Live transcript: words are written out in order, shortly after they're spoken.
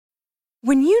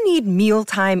When you need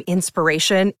mealtime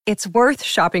inspiration, it's worth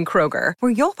shopping Kroger,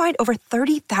 where you'll find over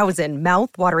 30,000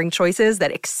 mouth-watering choices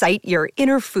that excite your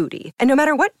inner foodie. And no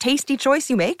matter what tasty choice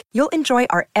you make, you'll enjoy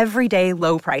our everyday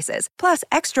low prices, plus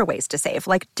extra ways to save,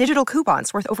 like digital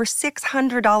coupons worth over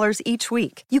 $600 each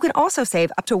week. You can also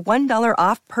save up to $1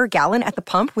 off per gallon at the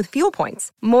pump with fuel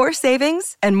points. More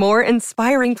savings and more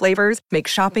inspiring flavors make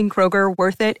shopping Kroger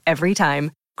worth it every time.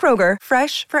 Kroger,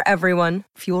 fresh for everyone.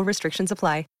 Fuel restrictions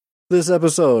apply. This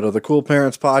episode of the Cool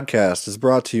Parents Podcast is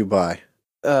brought to you by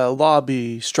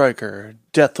Lobby Striker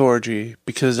Death Orgy,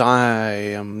 because I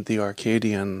am the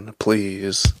Arcadian,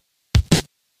 please.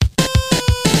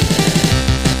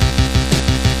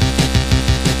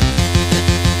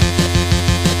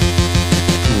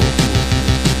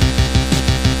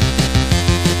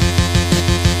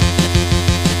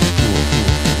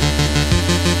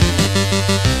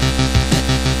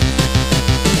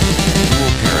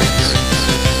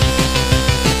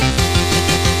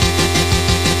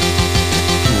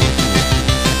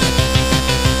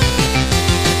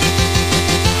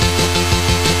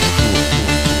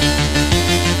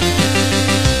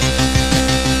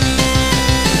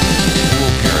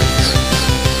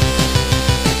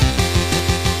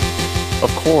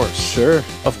 Sure.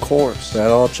 Of course. That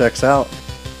all checks out.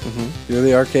 Mm-hmm. You're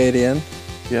the Arcadian.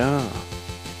 Yeah.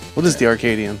 What is the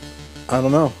Arcadian? I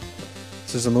don't know.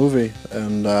 It's just a movie,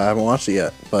 and I haven't watched it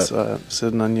yet. But it's,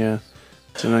 sitting on your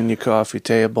coffee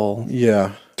table.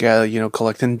 Yeah.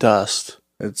 Collecting dust.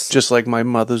 It's just like my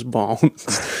mother's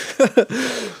bones.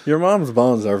 Your mom's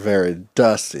bones are very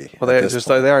dusty. Well,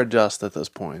 they are dust at this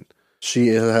point. She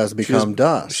has become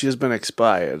dust. She has been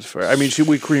expired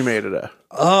we cremated her.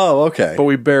 Oh, okay. But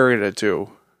we buried her too.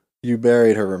 You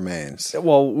buried her remains.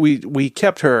 Well, we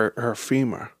kept her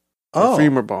femur. Her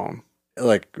femur bone.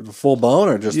 Like the full bone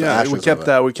or just the ashes? We kept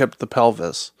that. We kept the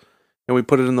pelvis. And we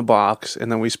put it in the box,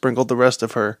 and then we sprinkled the rest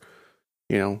of her,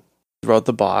 throughout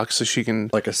the box so she can...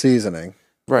 Like a seasoning.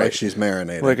 Right. Like she's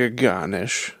marinated. Like a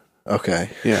garnish. Okay.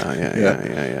 Yeah.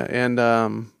 And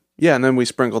and then we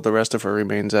sprinkled the rest of her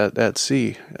remains at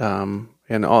sea. I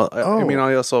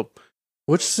also...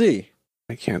 Which sea?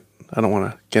 I don't want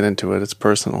to get into it. It's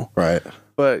personal. Right.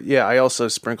 But yeah, I also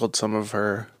sprinkled some of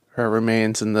her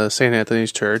remains in the St.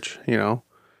 Anthony's Church,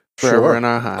 forever in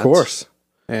our hearts. Of course.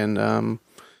 And,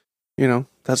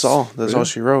 that's all. That's all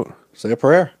she wrote. Say a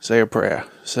prayer. Say a prayer.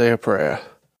 Say a prayer.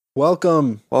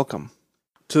 Welcome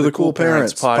to the Cool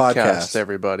Parents Podcast,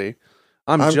 everybody.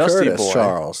 I'm Justy Curtis Boy.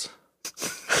 Charles.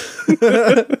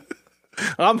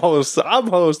 I'm host,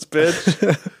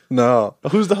 bitch. No.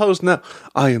 Who's the host now?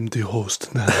 I am the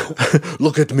host now.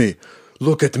 Look at me.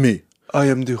 I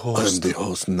am the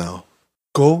host. Now.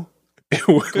 Go.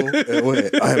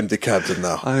 Wait, I am the captain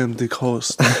now. I am the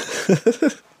host.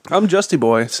 I'm Justy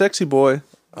Boy. Sexy boy.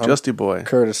 Justy Boy.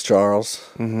 Curtis Charles.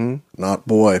 Mm-hmm. Not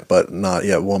boy, but not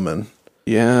yet woman.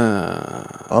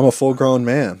 Yeah. I'm a full-grown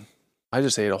man. I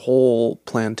just ate a whole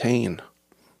plantain.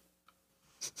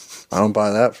 I don't buy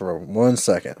that for 1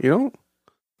 second. You don't?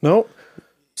 Nope.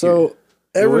 So,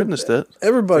 you witnessed it.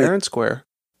 Everybody. Fair and square.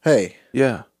 Hey.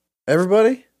 Yeah.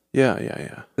 Everybody?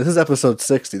 Yeah. This is episode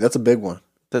 60. That's a big one.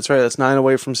 That's right. That's 9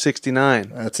 away from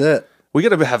 69. That's it. We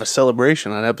got to have a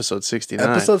celebration on episode 69.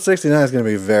 Episode 69 is going to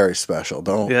be very special.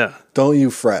 Don't you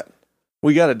fret.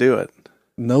 We got to do it.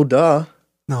 No duh.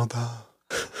 No duh.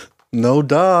 No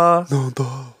duh. No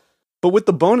duh. But with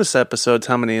the bonus episodes,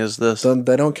 how many is this?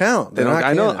 They don't count. They don't.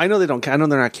 I know they don't. I know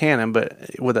they're not canon.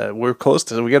 But we're close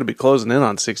to. We got to be closing in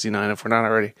on 69 if we're not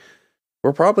already.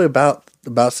 We're probably about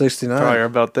 69. Probably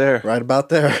about there. Right about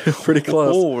there. Pretty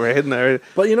close. Oh, we're hitting there.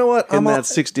 But you know what? I'm at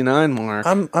 69 mark.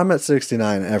 I'm at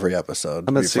 69 every episode.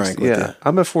 I'm at 60. Yeah,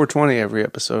 I'm at 420 every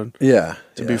episode. Yeah.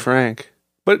 To be frank.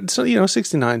 But so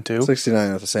 69 too.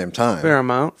 69 at the same time. Fair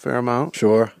amount.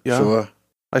 Sure. Yeah. Sure.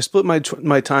 I split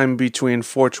my time between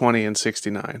 420 and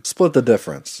 69. Split the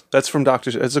difference. That's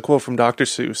a quote from Dr.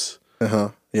 Seuss. Yeah.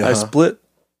 I split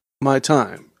my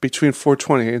time between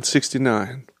 420 and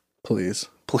 69. Please.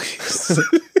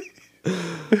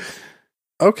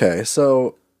 Okay,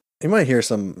 so you might hear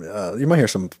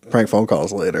some prank phone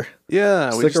calls later.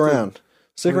 Yeah, stick around.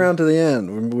 Stick around to the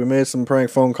end. We made some prank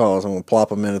phone calls and we'll plop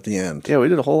them in at the end. Yeah, we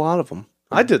did a whole lot of them.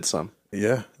 I did some.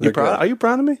 Yeah, are you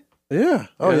proud of me? Yeah.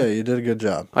 Oh yeah, you did a good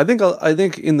job. I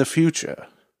think in the future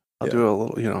I'll do a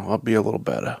little. I'll be a little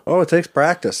better. Oh, it takes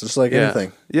practice, just like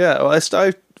anything. Yeah. Well, I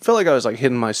felt like I was like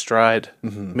hitting my stride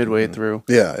midway through.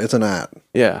 Yeah, it's an act.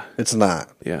 Yeah, it's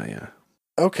not. Yeah.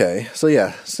 Okay, so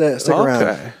yeah, stick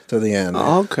around to the end.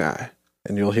 Okay,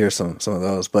 and you'll hear some of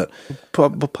those. But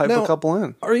pipe a couple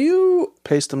in. Are you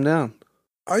paste them down?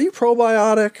 Are you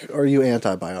probiotic or are you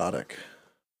antibiotic?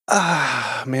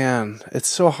 Man, it's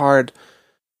so hard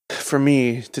for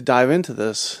me to dive into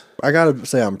this. I gotta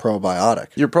say I'm probiotic.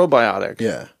 You're probiotic.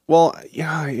 Yeah. Well,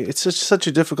 yeah, it's such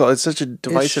a difficult, it's such a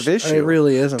divisive issue. It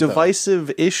really isn't.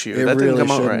 Divisive issue. It That really didn't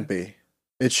come out shouldn't right. be.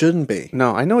 It shouldn't be.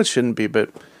 No, I know it shouldn't be,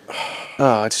 but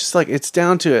it's just like, it's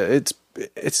down to it.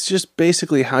 It's just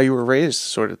basically how you were raised,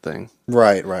 sort of thing.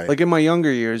 Right, right. Like in my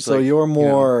younger years. So like, you're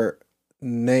more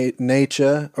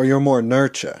nature, or you're more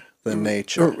nurture than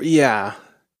nature. Yeah.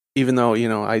 Even though,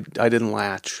 I didn't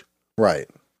latch. Right.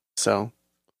 So.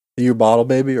 Are you a bottle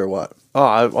baby or what?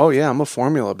 Oh yeah, I'm a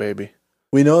formula baby.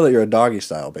 We know that you're a doggy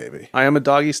style baby. I am a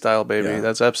doggy style baby. Yeah.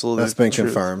 That's absolutely That's been true.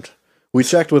 confirmed. We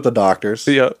checked with the doctors.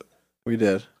 Yeah. We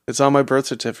did. It's on my birth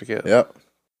certificate. Yep.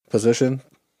 Position,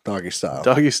 doggy style.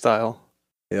 Doggy style.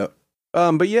 Yep.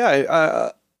 But yeah,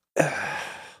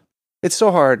 it's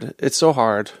so hard. It's so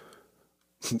hard.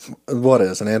 What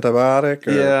is an antibiotic?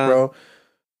 Or Yeah.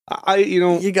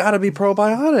 you got to be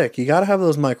probiotic. You got to have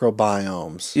those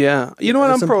microbiomes. Yeah. You know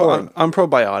what? It's important. I'm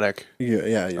probiotic. You're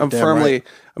I'm damn firmly. Right.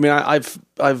 I mean,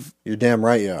 I've You're damn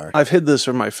right you are. I've hid this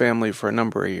from my family for a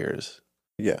number of years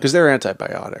Yeah, because they're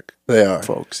antibiotic they are.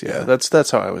 folks. Yeah, Yeah.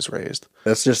 that's how I was raised.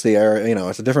 That's just the area.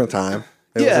 It's a different time.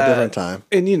 It was a different time.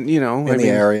 And I the mean,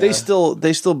 area. they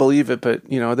still believe it, but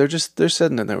they're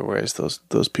setting in their ways.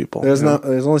 Those people. There's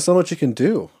there's only so much you can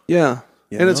do. Yeah.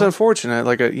 You And it's know? unfortunate,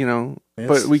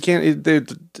 but we can't.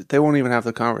 They won't even have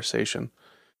the conversation.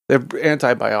 They're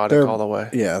antibiotic all the way.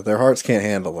 Yeah, their hearts can't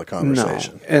handle the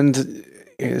conversation. No, and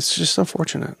it's just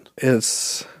unfortunate.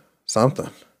 It's something.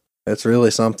 It's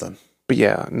really something. But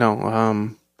yeah,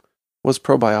 no. What's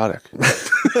probiotic?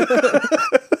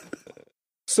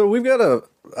 So we've got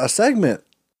a segment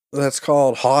that's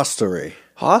called Hostery.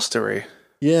 Hostery.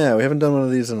 Yeah, we haven't done one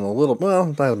of these in a little. Well,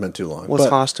 that hasn't been too long. What's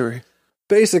but hostery?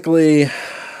 basically,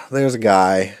 there's a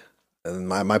guy in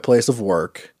my place of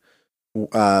work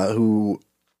who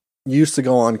used to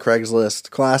go on Craigslist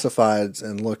classifieds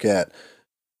and look at,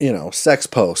 sex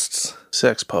posts.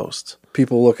 Sex posts.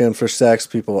 People looking for sex,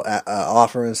 people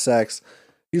offering sex.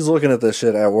 He's looking at this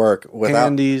shit at work without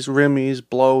Handies, rimmies,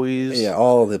 blowies. Yeah,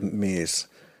 all of the me's.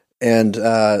 And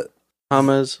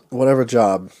Hummers. whatever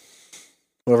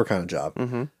kind of job.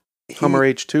 Mm-hmm. Hummer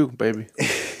H2, baby.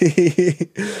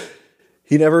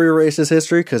 He never erased his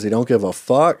history because he don't give a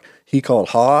fuck. He called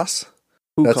Hoss.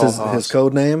 That's his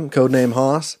code name. Codename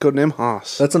Hoss. Codename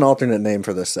Hoss. That's an alternate name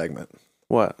for this segment.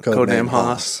 What? Codename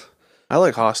Hoss. I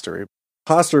like hostery.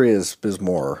 Hostery is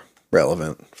more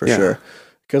relevant for sure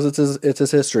because it's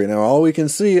his history. Now all we can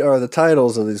see are the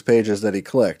titles of these pages that he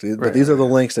clicked, but these are the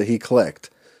links that he clicked.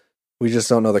 We just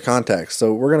don't know the context,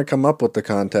 so we're going to come up with the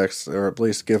context, or at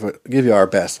least give you our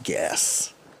best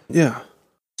guess. Yeah.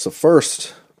 So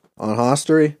first on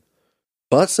Hostery,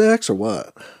 butt sex or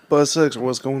what? Butt sex or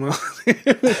what's going on?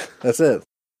 That's it.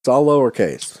 It's all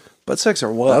lowercase. Butt sex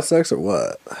or what? Butt sex or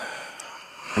what?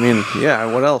 I mean, yeah,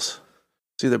 what else?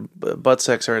 It's either butt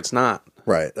sex or it's not.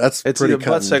 Right. It's It's pretty either cut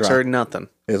butt and sex dry. or nothing.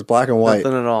 It's black and white.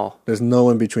 Nothing at all. There's no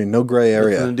in between. No gray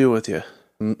area. Nothing to do with you.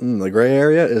 The gray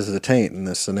area is the taint in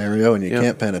this scenario, and you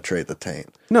can't penetrate the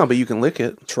taint. No, but you can lick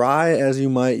it. Try as you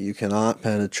might, you cannot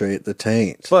penetrate the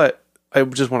taint. But I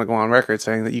just want to go on record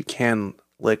saying that you can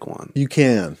lick one. You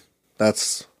can.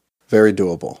 That's very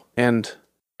doable. And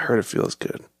I heard it feels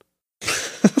good.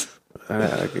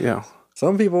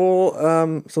 Some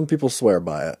people swear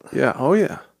by it. Yeah. Oh,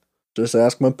 yeah. Just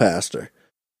ask my pastor,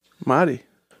 Marty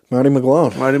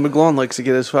McGlone. McGlone likes to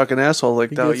get his fucking asshole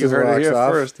licked out. gets You his heard it rocks here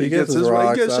off. first. He gets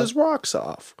his rocks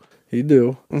off. He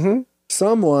do. Mm-hmm.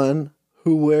 Someone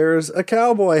who wears a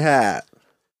cowboy hat.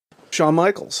 Shawn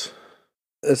Michaels.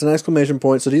 It's an exclamation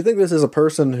point. So do you think this is a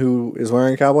person who is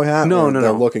wearing a cowboy hat? No, or no,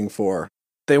 they're no. looking for?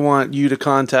 They want you to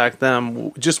contact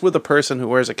them just with a person who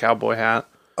wears a cowboy hat.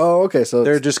 Oh, okay. So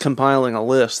They're just compiling a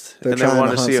list. they're and they trying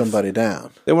want to hunt see somebody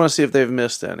down. They want to see if they've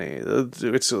missed any.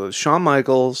 It's Shawn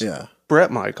Michaels. Yeah. Brett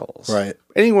Michaels. Right.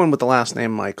 Anyone with the last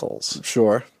name Michaels.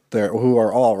 Sure. Who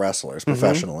are all wrestlers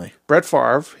professionally. Brett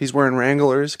Favre. He's wearing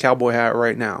Wranglers cowboy hat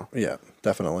right now. Yeah,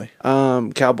 definitely.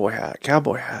 Cowboy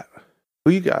hat.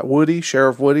 Who you got? Woody,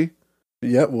 Sheriff Woody.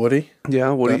 Yep, Woody.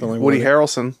 Yeah, Woody. Definitely Woody Woody.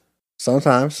 Harrelson.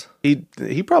 Sometimes.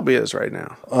 He probably is right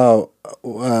now. Oh,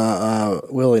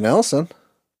 Willie Nelson.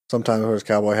 Sometimes wears a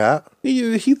cowboy hat.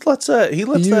 He lets that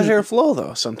hair flow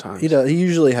though. Sometimes He does. He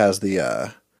usually has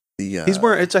the. He's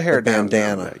wearing it's a hair the down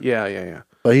bandana. Yeah.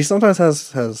 But he sometimes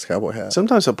has cowboy hat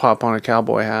Sometimes he'll pop on a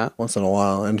cowboy hat. once in a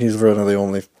while, and he's one of the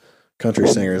only country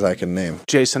singers I can name.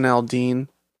 Jason Aldean,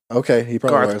 Okay, he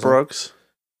probably Garth wears them. Brooks.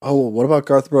 Oh, what about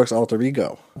Garth Brooks' alter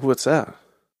ego? What's that?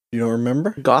 You don't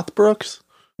remember? Goth Brooks?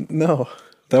 No,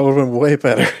 that would have been way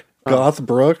better. Oh. Garth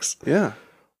Brooks. Yeah.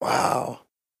 Wow.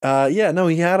 Yeah, no,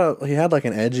 he had like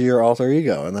an edgier alter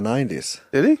ego in the 90s.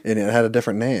 Did he? And it had a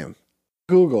different name.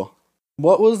 Google.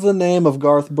 What was the name of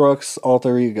Garth Brooks'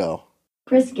 alter ego?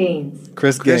 Chris Gaines.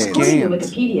 Chris Chris Gaines. Gaines. According to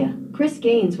Wikipedia, Chris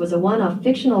Gaines was a one-off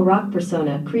fictional rock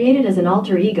persona created as an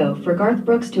alter ego for Garth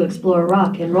Brooks to explore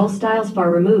rock and roll styles far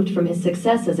removed from his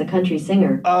success as a country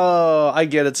singer. Oh, I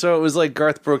get it. So it was like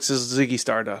Garth Brooks' Ziggy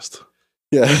Stardust.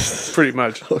 Yes. Pretty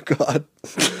much. Oh, God.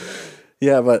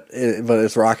 Yeah, but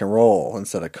it's rock and roll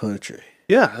instead of country.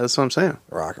 Yeah, that's what I'm saying.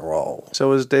 Rock and roll.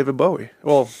 So is David Bowie.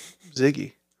 Well,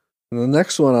 Ziggy. And the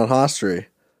next one on Hostery,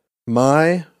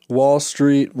 My Wall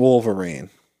Street Wolverine.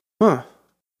 Huh.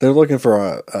 They're looking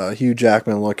for a Hugh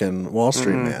Jackman-looking Wall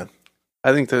Street man.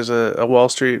 I think there's a Wall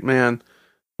Street man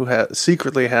who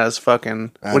secretly has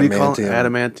fucking, what do you call it?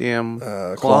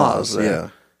 Adamantium claws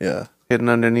there, yeah. hidden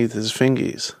underneath his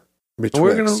fingies.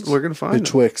 Betwixt. We're gonna find him.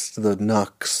 Betwixt the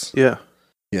knucks. Yeah.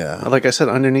 Yeah. Like I said,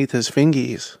 underneath his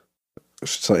fingies.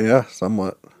 So, yeah,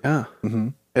 somewhat. Yeah. Mm-hmm.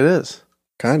 It is.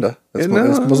 Kinda. It's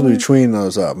No. supposed to be between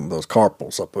those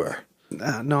carpals up there.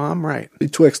 No, I'm right.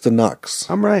 Betwixt the knucks.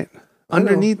 I'm right.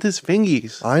 Underneath his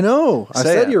fingies. I know. I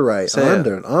Say said it. you're right. Say it.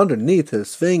 Underneath his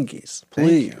fingies.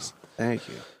 Please. Thank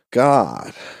you.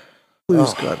 God.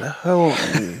 Please, God, help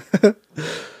me.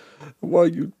 Why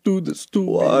you do this to me?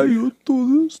 Why you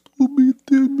do this to me,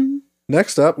 Timmy?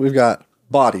 Next up, we've got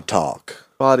Body Talk.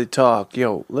 Body talk.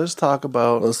 Yo, let's talk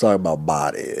about... Let's talk about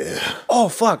body. Oh,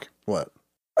 fuck. What?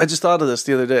 I just thought of this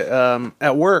the other day.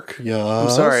 At work. Yes. I'm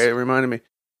sorry, it reminded me.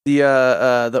 The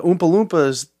Oompa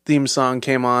Loompas theme song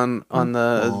came on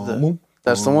the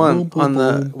that's the one on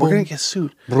the. We're gonna get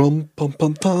sued.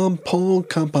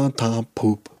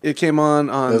 Poop. It came on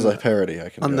There's a parody I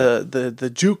can on do.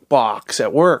 the jukebox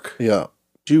at work. Yeah.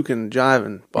 Juke and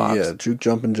jiving box. Yeah, juke,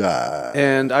 jump, and jive.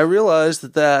 And I realized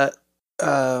that the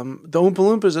Oompa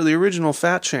Loompas are the original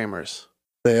fat shamers.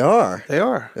 They are. They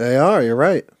are. They are. You're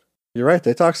right. You're right.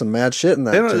 They talk some mad shit in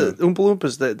that, The too. Oompa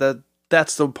Loompas,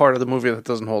 that's the part of the movie that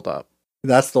doesn't hold up.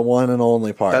 That's the one and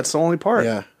only part. That's the only part.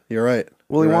 Yeah, you're right.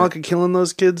 Willy You're right. Wonka killing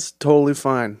those kids, totally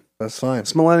fine. That's fine.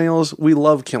 Us millennials, we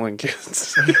love killing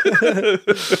kids.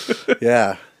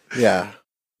 Yeah. Yeah.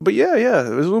 But yeah,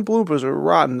 those Oompa Loompas are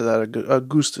rotten to that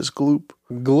Augustus Gloop.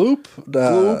 Gloop,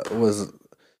 Gloop was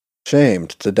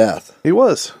shamed to death. He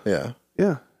was. Yeah.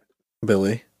 Yeah.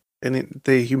 Billy. And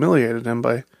they humiliated him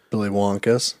by, Billy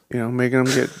Wonkas. making him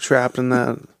get trapped in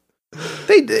that.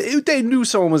 They knew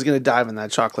someone was going to dive in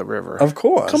that chocolate river. Of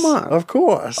course. Come on. Of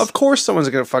course. Of course someone's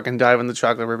going to fucking dive in the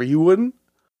chocolate river. You wouldn't?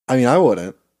 I mean, I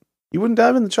wouldn't. You wouldn't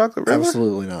dive in the chocolate river?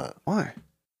 Absolutely not. Why?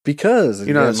 Because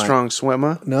You're not a strong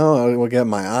swimmer? No, it will get in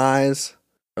my eyes.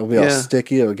 It'll be all Yeah.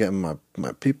 sticky. It'll get in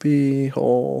my pee-pee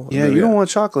hole. Yeah, you don't want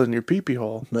chocolate in your pee-pee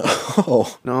hole. No.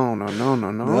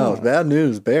 No. It's bad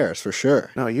news bears, for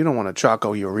sure. No, you don't want a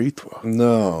choco urethra.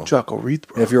 No. Choco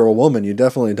urethra. If you're a woman, you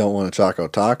definitely don't want a choco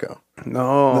taco.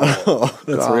 No. Oh,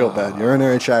 that's real bad.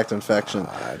 Urinary tract infection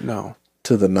No.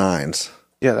 to the nines.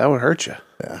 Yeah, that would hurt you.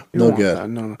 Yeah, You no don't want good. that.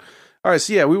 No. All right,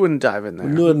 so yeah, we wouldn't dive in there.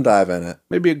 We wouldn't dive in it.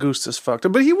 Maybe Augustus fucked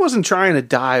him, but he wasn't trying to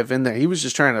dive in there. He was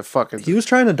just trying to fucking... He was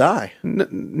trying to die.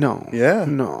 No. Yeah.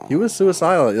 No. He was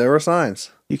suicidal. There were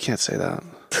signs. You can't say that.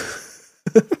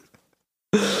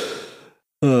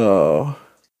 Oh.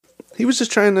 He was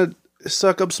just trying to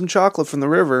suck up some chocolate from the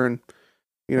river and,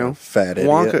 Fat idiot.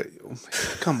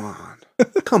 Wonka... Come on.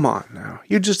 Come on now.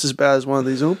 You're just as bad as one of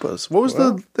these Oompas. What was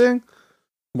the thing?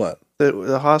 What? The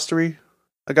hostery?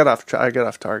 I got off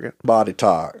target. Body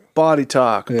talk. Body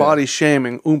talk, Yeah. body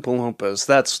shaming, Oompa Loompas.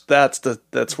 That's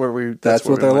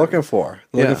what they're looking for.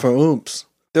 They're looking for oomps.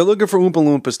 They're looking for Oompa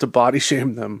Loompas to body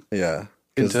shame them. Yeah.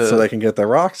 Into- So they can get their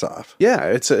rocks off. Yeah,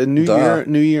 it's a new Duh.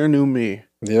 year, new me.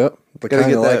 Yep. The Gotta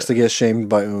kind get that likes that- to get shamed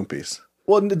by oompies.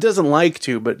 Well, it doesn't like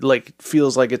to, but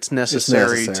feels like it's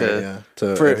necessary, to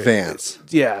advance.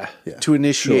 Yeah, Yeah. to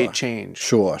initiate Sure. change.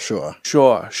 Sure.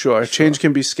 Sure. Change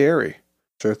can be scary.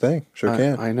 Sure thing. Sure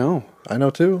can. I know. I know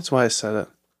too. That's why I said it.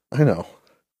 I know.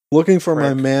 Looking for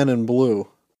my Frick. man in blue.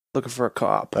 Looking for a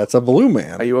cop. That's a blue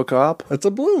man. Are you a cop? That's a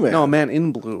blue man. No, a man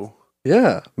in blue.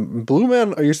 Yeah. Blue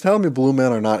men. Are you telling me blue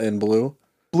men are not in blue?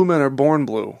 Blue men are born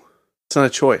blue. It's not a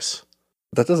choice.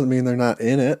 That doesn't mean they're not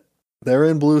in it. They're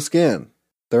in blue skin.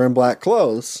 They're in black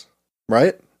clothes,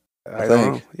 right? I think.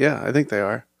 don't know. Yeah, I think they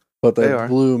are. But They they're are.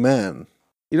 blue men.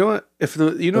 You know what?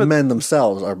 The men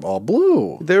themselves are all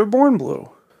blue. They were born blue.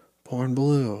 Born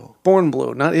blue. Born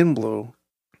blue, not in blue.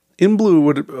 In blue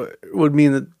would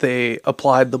mean that they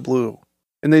applied the blue,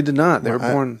 and they did not. They were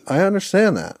born. I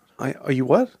understand that. Are you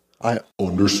what? I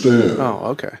understand. Oh,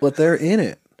 okay. But they're in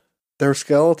it. Their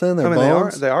skeleton, their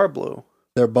bones, they are blue.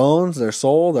 their bones, their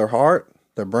soul, their heart,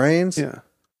 their brains. Yeah.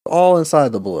 All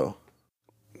inside the blue.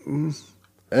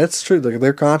 It's true.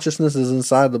 Their consciousness is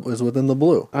is within the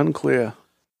blue. Unclear.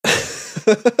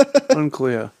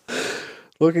 Unclear.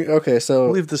 Okay, so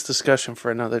We'll leave this discussion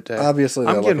for another day. Obviously,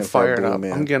 I'm they're getting looking for a fired blue up.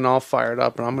 man. I'm getting all fired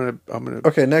up, and I'm gonna.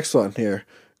 Okay, next one here.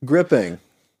 Gripping.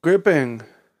 Gripping.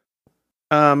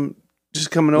 Just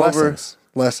coming over.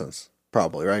 Lessons.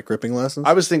 Probably, right? Gripping lessons?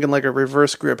 I was thinking like a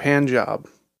reverse grip hand job.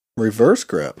 Reverse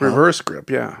grip. Huh? Reverse grip,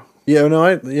 yeah. Yeah, no,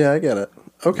 I get it.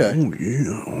 Okay.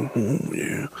 Oh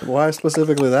yeah. Why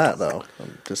specifically that, though?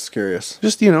 I'm just curious.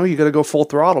 Just, you got to go full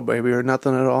throttle, baby, or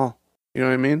nothing at all. You know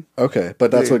what I mean? Okay, but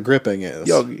that's what gripping is.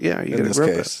 Yeah, you got in to this grip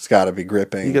case, it. it's got to be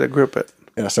gripping. You got to grip it.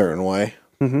 in a certain way.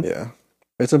 Mm-hmm. Yeah.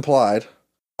 It's implied.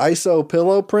 ISO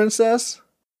Pillow Princess?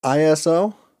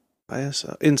 ISO?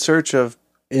 ISO. In search of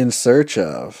In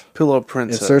Pillow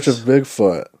Princess. search of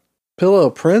Bigfoot. Pillow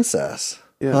Princess?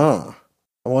 Yeah. Huh.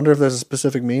 I wonder if there's a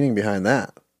specific meaning behind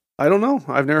that. I don't know.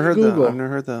 I've never heard Google. that. I've never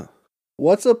heard that.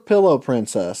 What's a pillow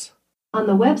princess? On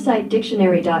the website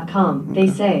dictionary.com, they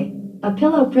say, a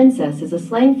pillow princess is a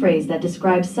slang phrase that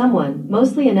describes someone,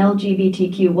 mostly an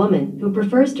LGBTQ woman, who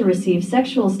prefers to receive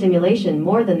sexual stimulation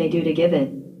more than they do to give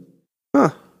it. Huh.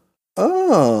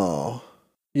 Oh.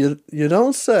 You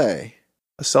don't say.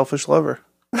 A selfish lover.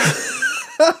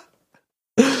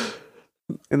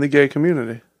 In the gay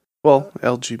community. Well,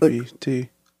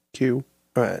 LGBTQ.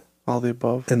 Right. All the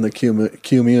above. In the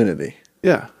community.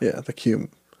 Yeah. Yeah, the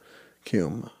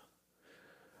cum.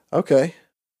 Okay.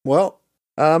 Well,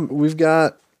 we've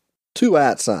got 2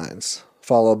 @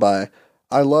 followed by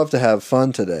I love to have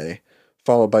fun today,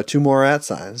 followed by 2 more @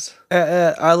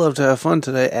 I love to have fun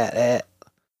today.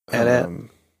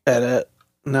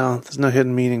 No, there's no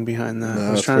hidden meaning behind that. No, I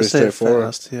was it's trying to pretty say it straightforward.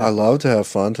 fast. Yeah. I love to have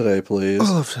fun today, please. I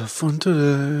love to have fun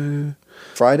today.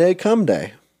 Friday cum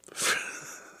day.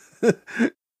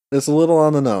 It's a little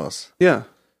on the nose, Yeah.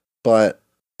 but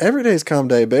every day's cum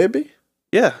day, baby.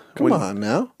 Yeah. Come on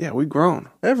now. Yeah, we've grown.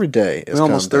 Every day is We're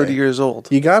almost cum 30 day. years old.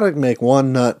 You got to make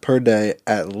 1 nut per day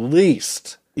at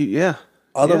least. Yeah.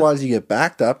 Otherwise, you get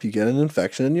backed up, you get an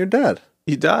infection, and you're dead.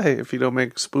 You die if you don't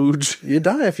make spooge. You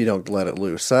die if you don't let it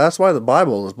loose. So that's why the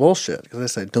Bible is bullshit. Because they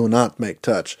say, do not make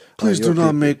touch. Please do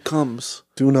not make cums.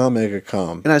 Do not make a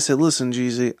cum. And I said, listen,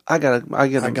 Jeezy, I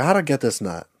gotta get this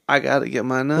nut. I gotta get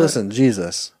my nut. Listen,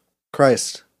 Jesus.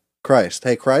 Christ.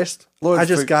 Hey, Christ. Lord, I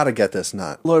just gotta get this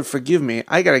nut. Lord, forgive me.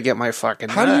 I gotta get my fucking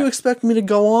How nut. do you expect me to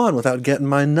go on without getting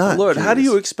my nut? Lord, how do Jeez.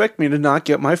 you expect me to not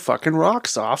get my fucking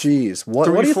rocks off? Jeez, what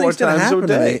do you 3-4 think's going to times a happen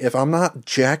to me day? if I'm not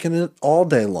jacking it all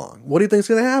day long? What do you think's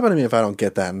going to happen to me if I don't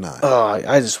get that nut? Oh,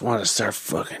 I just want to start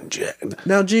fucking jacking.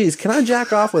 Now, geez, can I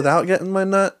jack off without getting my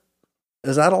nut?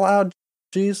 Is that allowed,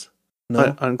 geez?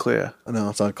 No? Unclear. No,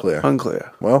 it's unclear.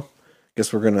 Unclear. Well,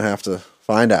 guess we're going to have to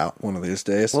find out one of these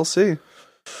days. We'll see.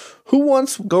 Who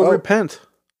wants... Go repent.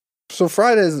 So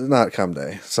Friday's not cum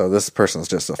day. So this person's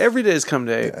just a... Every day is cum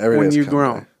day every when day's you've cum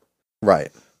grown. day.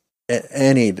 Right.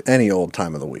 Any old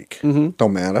time of the week. Mm-hmm.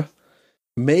 Don't matter.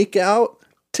 Make out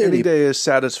titty... Any day is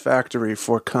satisfactory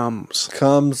for cums.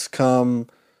 Come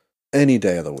any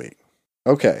day of the week.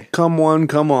 Okay. Come one,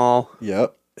 come all.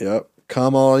 Yep.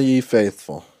 Come all ye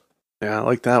faithful. Yeah, I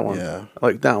like that one. Yeah. I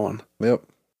like that one. Yep.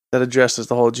 That addresses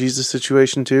the whole Jesus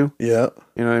situation too. Yep.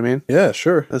 You know what I mean? Yeah,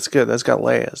 sure. That's good. That's got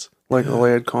layers. Like a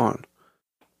layered con.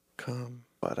 Come.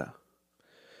 But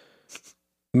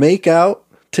Make out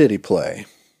titty play.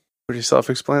 pretty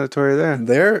self-explanatory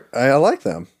there. I like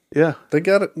them. Yeah. They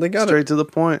got it. Straight to the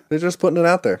point. They're just putting it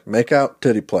out there. Make out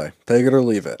titty play. Take it or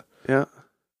leave it. Yeah.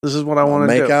 This is what I want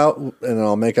to do. Make out, and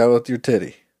I'll make out with your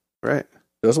titty. Right.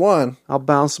 Just one. I'll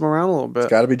bounce them around a little bit. It's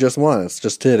got to be just one. It's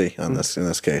just titty on this. In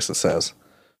this case, it says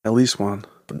At least one.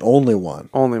 but only one.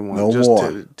 Only one. No just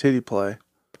more. titty play.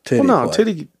 Titty Well, no, play.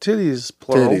 titties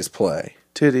plural. Titties play.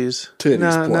 Titties. Titties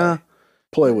Nah, play. nah.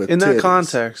 Play with In that titties,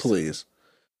 context. please.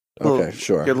 Little- Okay,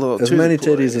 sure. get a little as titty many play.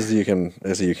 titties as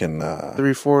you can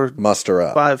 3, 4, muster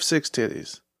up. 5, 6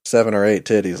 titties. 7 or 8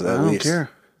 titties I at don't least. care.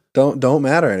 Don't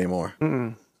matter anymore.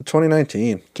 Mm-mm.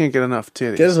 2019. Can't get enough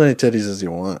titties. Get as many titties as you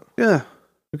want. Yeah.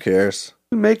 Who cares?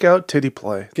 Make out titty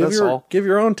play. That's all. Give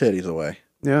your own titties away.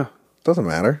 Yeah. Doesn't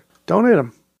matter. Donate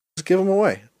them. Just give them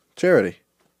away. Charity.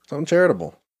 Something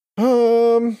charitable.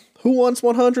 Who wants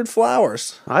 100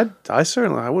 flowers? I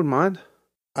wouldn't mind.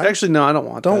 Actually, no, I don't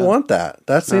want that. Don't want that.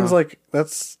 That seems No. like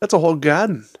that's That's a whole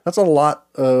garden. a lot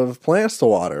of plants to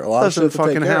water. A lot Doesn't of shit to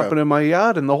take fucking care happen in my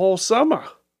yard in the whole summer.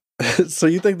 of. So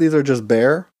you think these are just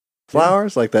bare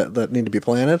flowers like that need to be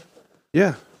planted?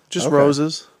 Yeah. Just Okay.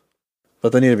 roses.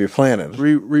 But they need to be planted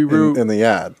Reroot. in the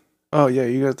yard. Oh, yeah,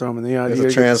 you gotta throw them in the yard. There's You a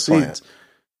gotta get the transplant. seeds.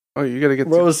 Oh, you gotta get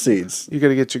Rose seeds. you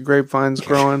gotta get your grapevines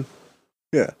growing.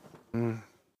 Yeah. Mm.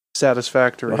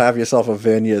 satisfactory. You'll have yourself a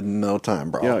vineyard in no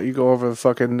time, bro. Yeah, you go over the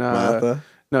fucking... Martha?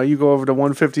 No, you go over to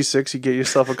 156, you get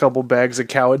yourself a couple bags of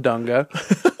Cowabunga.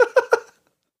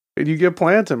 And you get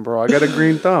planting, bro. I got a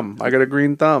green thumb.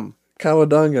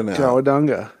 Cowabunga now.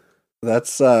 Cowabunga.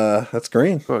 That's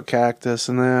green. Put a cactus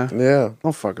in there. Yeah.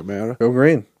 Don't fucking matter. Go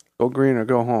green. Go green or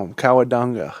go home.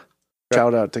 Cowabunga.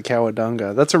 Shout out to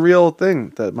Cowabunga. That's a real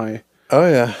thing. Oh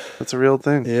yeah. That's a real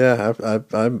thing. Yeah,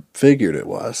 I figured it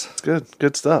was. It's good.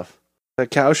 Good stuff. That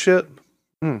cow shit.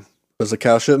 Was the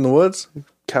cow shit in the woods?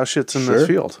 Cow shit's in the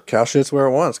field. Cow shit's where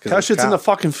it wants. Cow shit's in the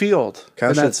fucking field.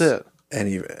 And that's it.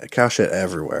 Cow shit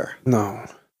everywhere. No.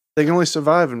 They can only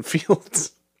survive in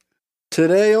fields.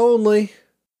 Today only.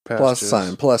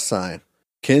 Pastures. Plus sign.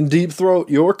 Can deep throat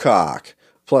your cock.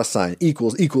 Plus sign.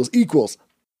 Equals.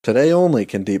 Today only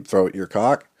can deep throat your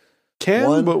cock.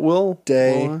 But will.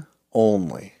 Day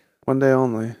only. One day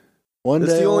only.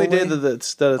 It's the only day that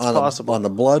it's possible. On the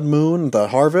blood moon, the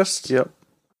harvest. Yep.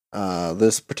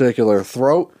 This particular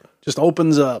throat just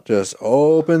opens up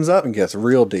and gets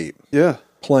real deep. Yeah.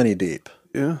 Plenty deep.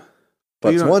 Yeah.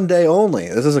 But it's one day only.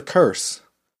 This is a curse.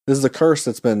 This is a curse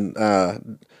that's been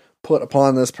put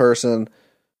upon this person.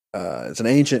 It's an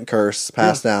ancient curse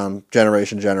passed down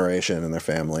generation in their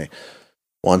family.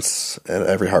 Once at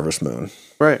every harvest moon.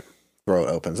 Right. Throat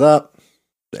opens up,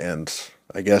 and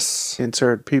I guess...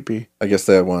 Insert pee-pee. I guess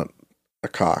they want a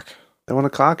cock. They want a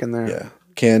cock in there. Yeah.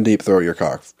 Can deep throat your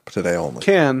cock today only.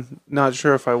 Not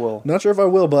sure if I will. Not sure if I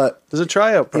will, but... There's a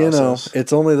tryout process.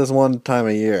 It's only this one time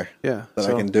a year that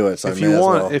I can do it, so if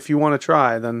you want to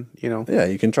try, then, Yeah,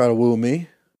 you can try to woo me.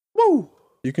 Woo!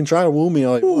 You can try to woo me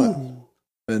all you want.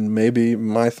 And maybe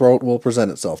my throat will present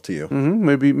itself to you.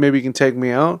 Mm-hmm. Maybe you can take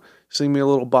me out, sing me a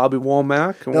little Bobby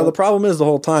Womack. Now, the problem is the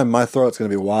whole time my throat's going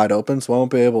to be wide open, so I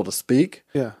won't be able to speak.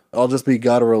 Yeah. I'll just be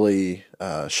gutturally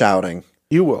shouting.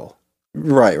 You will.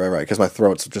 Right, because my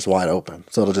throat's just wide open.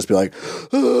 So it'll just be like,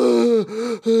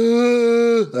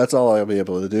 that's all I'll be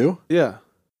able to do. Yeah.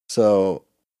 So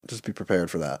just be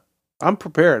prepared for that. I'm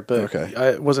prepared, but okay.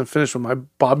 I wasn't finished with my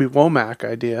Bobby Womack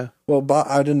idea. Well,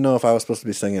 I didn't know if I was supposed to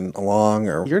be singing along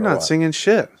or... You're not singing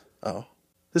shit. Oh.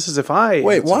 This is if I...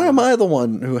 Wait, why am I the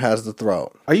one who has the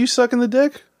throat? Are you sucking the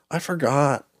dick? I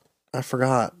forgot.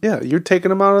 Yeah, you're taking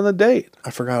him out on the date.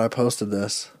 I forgot I posted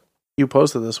this. You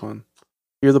posted this one.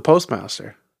 You're the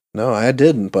postmaster. No, I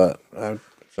didn't, but I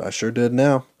sure did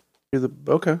now.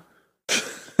 Okay.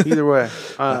 Either way,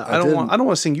 I don't want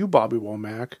to sing you Bobby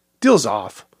Womack. Deal's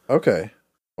off. Okay.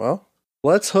 Well,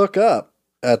 let's hook up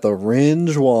at the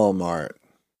Ringe Walmart.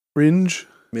 Ringe?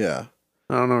 Yeah.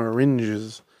 I don't know where Ringe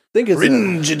is. I think it's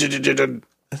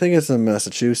in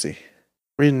Massachusetts.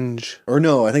 Ringe. Or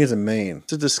no, I think it's in Maine.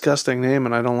 It's a disgusting name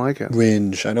and I don't like it.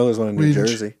 Ringe. I know there's one in New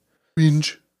Jersey.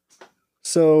 Ringe.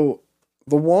 So,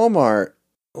 the Walmart,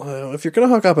 if you're going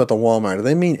to hook up at the Walmart, do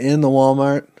they mean in the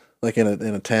Walmart? Like in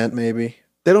a tent, maybe?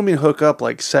 They don't mean hook up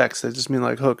like sex. They just mean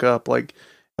like hook up like...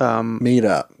 meet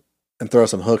up and throw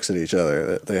some hooks at each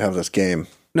other. They have this game.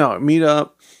 No, meet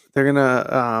up. They're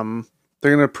gonna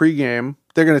pregame.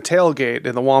 They're gonna tailgate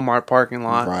in the Walmart parking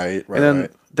lot. Right. And then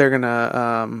they're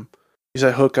gonna you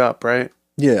said hook up, right?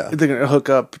 Yeah. They're gonna hook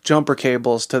up jumper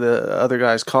cables to the other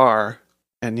guy's car,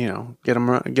 and get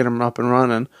them up and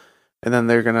running, and then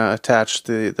they're gonna attach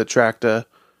the tractor,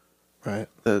 right?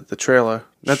 The trailer,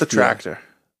 not the tractor.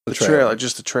 The trailer,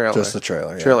 just the trailer. Just the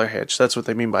trailer, yeah. Trailer hitch. That's what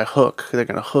they mean by hook. They're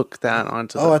going to hook that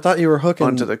onto I thought you were hooking...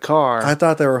 onto the car. I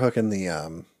thought they were hooking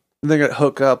the... They're going to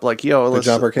hook up like,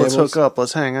 let's hook up.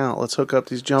 Let's hang out. Let's hook up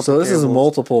these jumper cables. So this is a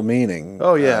multiple meaning.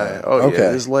 Oh, yeah. Okay.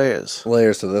 There's layers.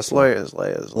 Layers to this one. Layers.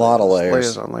 A lot of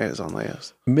layers. Layers on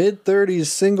layers. Mid-30s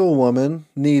single woman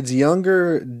needs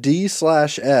younger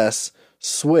D/S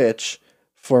switch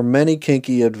for many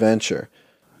kinky adventure.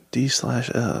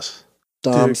 D/S.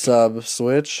 Dom sub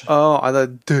switch. Oh, I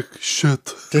thought dick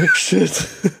shit. Dick shit.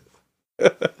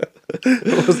 I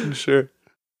wasn't sure.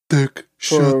 Dick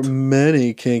shit. For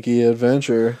many kinky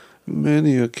adventure.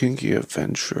 Many a kinky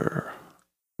adventure.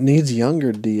 Needs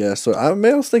younger DS. So I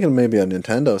was thinking maybe a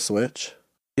Nintendo Switch.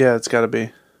 Yeah, it's got to be.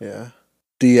 Yeah.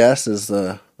 DS is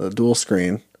the dual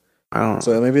screen. I don't know.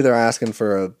 So maybe they're asking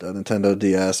for a Nintendo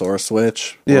DS or a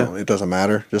Switch. Yeah. Well, it doesn't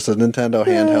matter. Just a Nintendo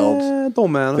handheld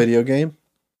don't matter. video game.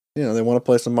 They want to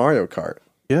play some Mario Kart.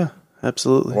 Yeah,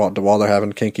 absolutely. While they're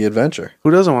having kinky adventure. Who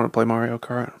doesn't want to play Mario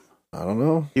Kart? I don't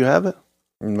know. You have it?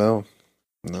 No.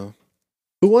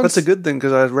 Who wants? That's a good thing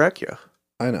because I'd wreck you.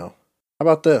 I know. How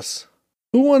about this?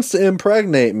 Who wants to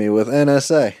impregnate me with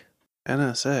NSA?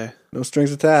 NSA? No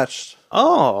strings attached.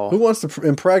 Oh. Who wants to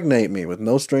impregnate me with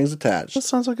no strings attached? That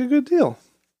sounds like a good deal.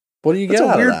 What do you get out of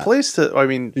that? That's a weird place to... I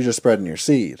mean... You're just spreading your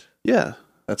seed. Yeah.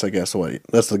 That's, I guess,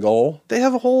 that's the goal? They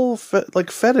have a whole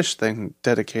fetish thing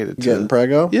dedicated to Getting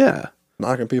preggo? Yeah.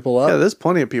 Knocking people up? Yeah, there's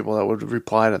plenty of people that would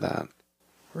reply to that.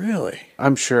 Really?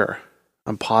 I'm sure.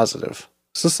 I'm positive.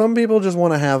 So some people just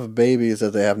want to have babies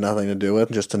that they have nothing to do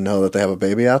with, just to know that they have a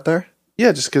baby out there?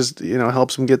 Yeah, just because, it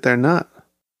helps them get their nut.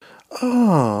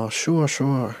 Oh, sure.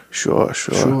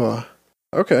 Sure.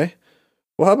 Okay.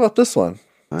 Well, how about this one?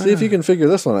 See if you can figure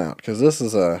this one out, because this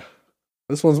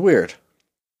one's weird.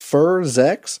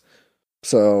 Furzex.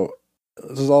 So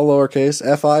this is all lowercase,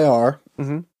 FIR,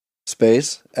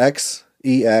 space,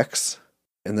 XEX,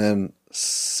 and then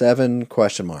 7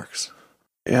 question marks.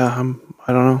 Yeah,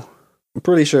 I don't know. I'm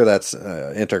pretty sure that's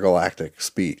intergalactic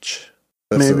speech.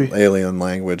 That's Maybe. an alien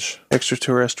language.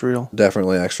 Extraterrestrial.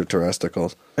 Definitely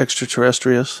extraterrestrial.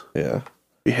 Extraterrestrious. Yeah.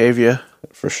 Behavior.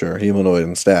 For sure. Humanoid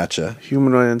in stature.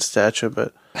 Humanoid in stature,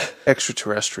 but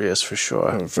extraterrestrious for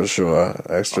sure. For sure.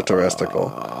 Extraterrestrial.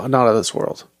 Not of this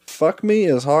world. Fuck me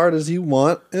as hard as you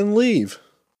want and leave.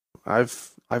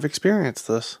 I've experienced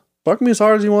this. Fuck me as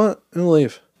hard as you want and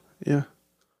leave. Yeah.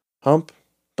 Hump.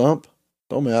 Dump.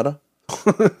 Don't matter.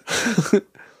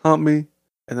 Hump me.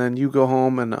 And then you go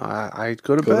home and I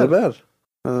go to Go bed. to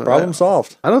bed. Problem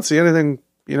solved. I don't see anything,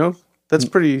 that's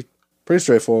pretty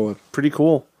straightforward. pretty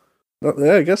cool.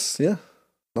 Yeah, I guess, yeah.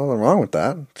 Nothing wrong with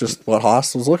that. Just what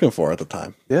Haas was looking for at the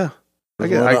time. Yeah. I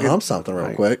get to hump something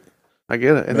real quick. I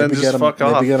get it. And then just fuck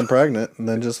off. Maybe get him pregnant and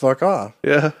then just fuck off.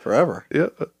 Yeah. Forever. Yeah.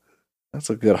 That's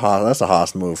a good Haas. That's a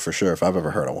Haas move for sure, if I've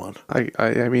ever heard of one.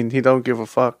 I mean, he don't give a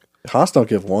fuck. Haas don't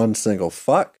give one single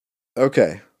fuck.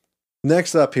 Okay.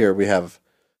 Next up here, we have...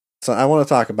 So I want to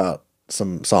talk about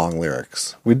some song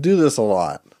lyrics. We do this a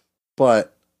lot.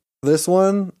 But this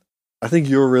one, I think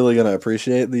you're really going to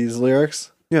appreciate these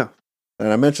lyrics. Yeah.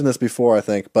 And I mentioned this before, I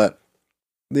think, but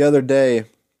the other day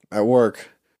at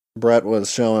work, Brett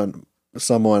was showing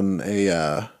someone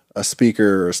a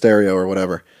speaker or stereo or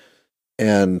whatever,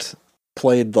 and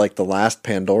played like the last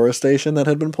Pandora station that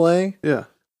had been playing. Yeah.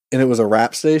 And it was a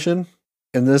rap station,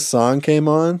 and this song came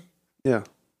on. Yeah.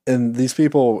 And these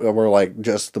people were like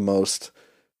just the most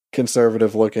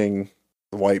conservative looking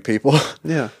white people.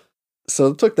 Yeah. So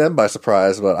it took them by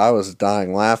surprise, but I was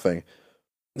dying laughing.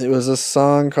 It was a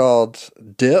song called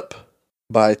Dip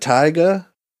by Tyga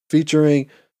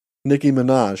featuring Nicki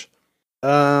Minaj.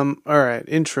 All right.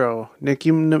 Intro.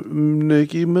 Nicki Minaj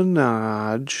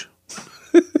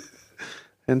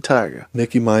and Tyga.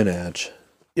 Nicki Minaj.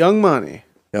 Young Money.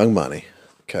 Young Money.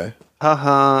 Okay.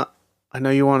 Haha. I know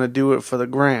you want to do it for the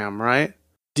gram, right?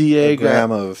 DA The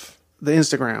gram of the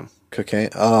Instagram. cocaine.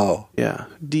 Oh. Yeah.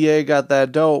 DA got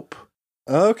that dope.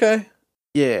 Okay.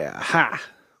 Yeah. Ha.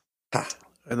 Ha.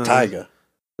 And then Tyga.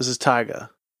 This is Tyga.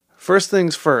 First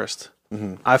things first.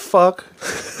 Mm-hmm. I fuck.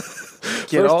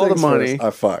 Get all the money. First,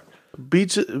 I fuck.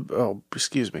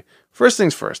 Excuse me. First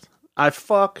things first. I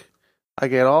fuck. I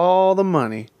get all the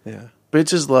money. Yeah.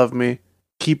 Bitches love me.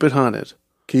 Keep it hunted.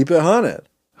 Keep it hunted.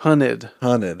 Hunted.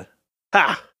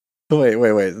 Ha!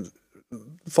 Wait.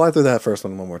 Fly through that first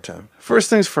one more time. First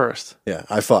things first. Yeah.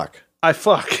 I fuck. I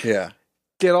fuck. Yeah.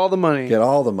 Get all the money. Get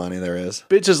all the money there is.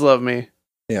 Bitches love me.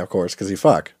 Yeah, of course, because you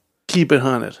fuck. Keep it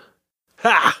hunted.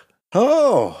 Ha!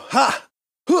 Oh! Ha!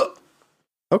 Huh.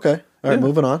 Okay. All right,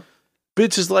 moving on.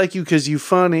 Bitches like you because you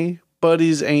funny.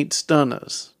 Buddies ain't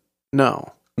stunners.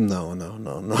 No. No.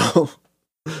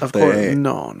 Of They course. ain't.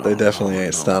 No. They definitely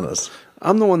ain't stunners.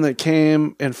 I'm the one that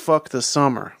came and fucked the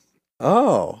summer.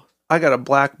 Oh. I got a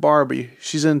black Barbie.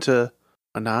 She's into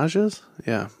menages?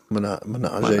 Yeah. Menage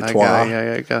a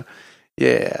trois.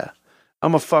 Yeah.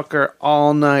 I'm a fucker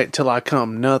all night till I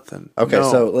come nothing. Okay,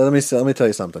 No. so let me tell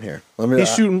you something here.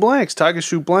 He's shooting blanks. Tiger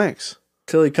shoot blanks.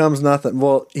 Till he comes nothing.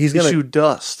 Well, he's He gonna shoot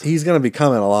dust. he's gonna be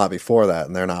coming a lot before that,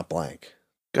 and they're not blank.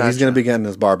 Gotcha. He's gonna be getting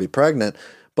his Barbie pregnant,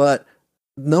 but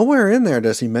nowhere in there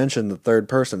does he mention the third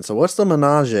person. So what's the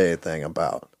menage thing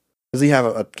about? Does he have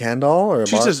a Ken doll or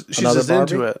She's just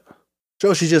into it.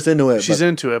 Joe, she's just into it. She's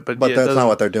into it, but But yeah, that's not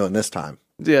what they're doing this time.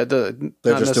 Yeah, They're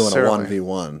not just doing a necessarily.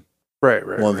 1v1. Right.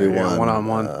 1v1. Yeah,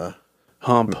 one-on-one.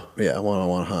 Hump. Yeah,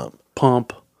 1-on-1 hump.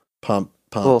 Pump. Pump.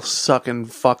 Little sucking,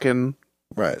 fucking.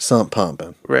 Right, some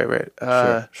pumping. Right.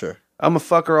 Sure. I'm a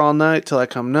fucker all night till I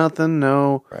come nothing.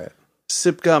 No. Right.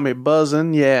 Sip got me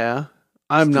buzzing. Yeah.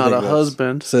 I'm not a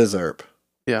husband. Scissorp.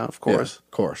 Yeah, of course. Yeah,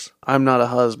 of course. I'm not a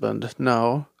husband.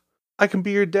 No. I can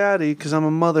be your daddy because I'm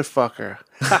a motherfucker.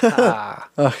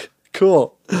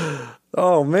 Cool.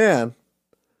 Oh, man.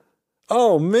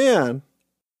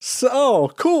 So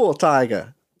cool,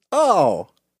 Tyga. Oh.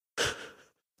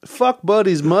 Fuck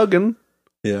buddies mugging.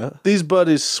 Yeah. These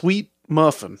buddies sweet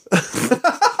muffin.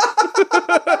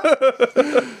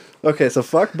 Okay, so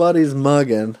fuck buddies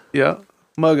mugging. Yeah.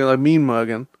 Mugging, like mean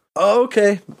mugging. Oh,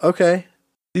 okay.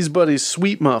 These buddies,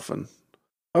 sweet muffin.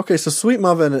 Okay, so sweet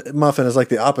muffin is like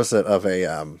the opposite of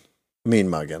a mean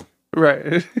mugging.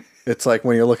 Right. It's like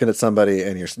when you're looking at somebody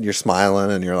and you're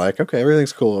smiling and you're like, okay,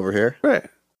 everything's cool over here. Right.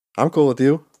 I'm cool with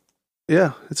you.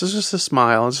 Yeah, it's just a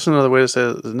smile. It's just another way to say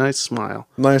it. It's a nice smile.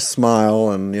 Nice smile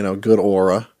and, good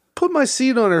aura. Put my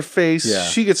seed on her face. Yeah.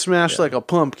 She gets smashed like a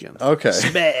pumpkin. Okay.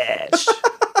 Smash.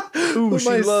 Ooh, Put she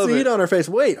my love seed it. on her face.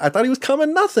 Wait, I thought he was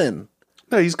coming nothing.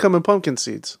 No, he's coming pumpkin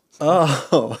seeds.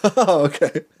 Oh,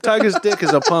 okay. Tiger's dick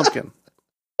is a pumpkin.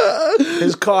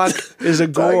 His cock is a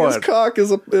gourd. Tiger's cock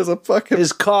is a fucking...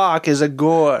 His cock is a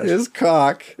gourd. His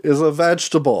cock is a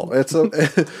vegetable. It's a...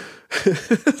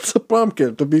 it's a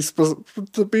pumpkin, to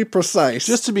be precise.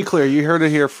 Just to be clear, you heard it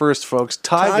here first, folks.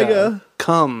 Tiger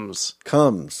comes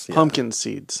yeah. pumpkin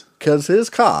seeds. Because his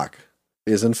cock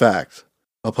is, in fact,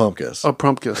 a pumpkus. A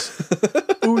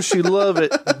pumpkus. Ooh, she love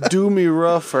it. Do me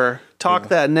rougher. Talk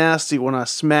that nasty when I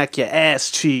smack your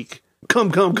ass cheek. Come.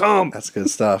 That's good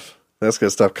stuff.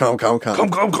 Come.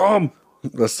 Come.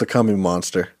 That's the coming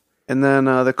monster. And then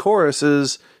the chorus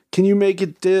is, can you make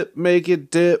it dip, make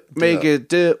it dip, make it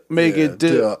dip, make it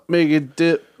dip, make it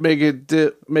dip, make it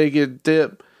dip, make it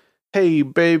dip. Hey,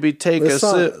 baby, take a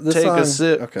sip,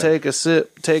 take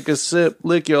a sip,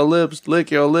 lick your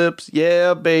lips.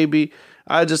 Yeah, baby,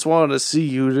 I just want to see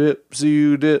you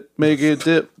dip, make it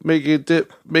dip, make it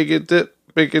dip, make it dip,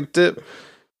 make it dip.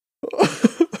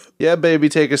 Yeah, baby,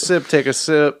 take a sip,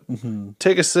 Mm-hmm.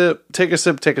 take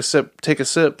a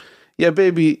sip. Yeah,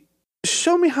 baby,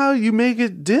 show me how you make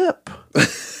it dip.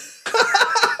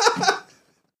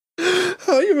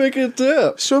 How you make it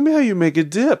dip? Show me how you make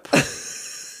it dip.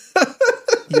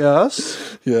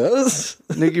 Yes.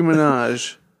 Nicki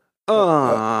Minaj.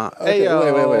 Okay,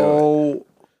 Ayo. wait.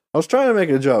 I was trying to make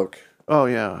a joke. Oh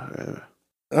yeah.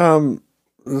 While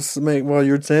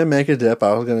you were saying make a dip,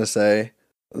 I was gonna say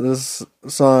this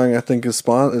song I think is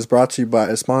brought to you by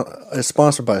is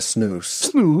sponsored by Snooze.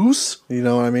 Snooze. You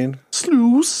know what I mean?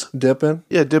 Snooze. Dipping,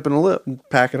 dipping a lip.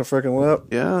 packing a freaking lip.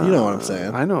 Yeah. You know what I'm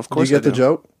saying? I know, of course. Do you get the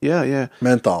joke? Yeah.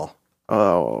 Menthol.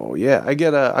 Oh yeah. I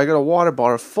get a water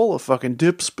bottle full of fucking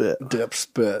dip spit. Dip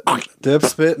spit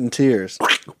and tears.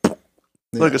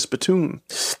 Like a spittoon.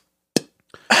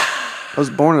 I was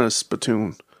born in a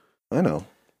spittoon. I know.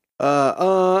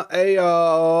 Ayo.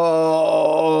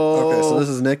 Okay, so this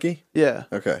is Nikki? Yeah.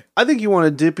 Okay. I think you want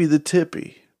to dippy the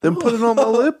tippy. Then put it on my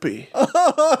lippy.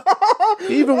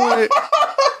 Even when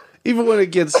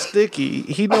it gets sticky,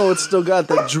 he know it's still got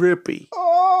the drippy.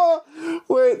 Oh,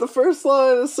 wait, the first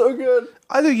line is so good.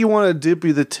 I think you want to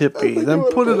dippy the tippy, then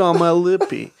put it on my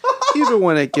lippy. Even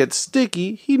when it gets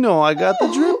sticky, he know I got the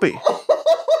drippy.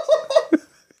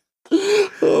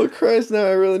 Oh, Christ, now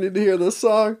I really need to hear this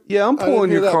song. Yeah, I'm pulling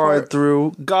your card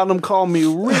through. Got them call me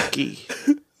Ricky.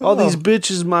 All these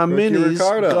bitches, my Ricky minis,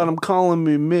 Ricardo. got them calling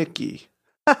me Mickey.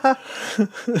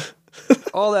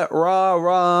 All that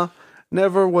rah,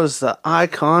 never was the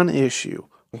icon issue.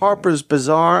 Harper's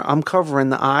Bazaar, I'm covering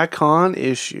the icon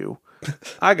issue.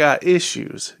 I got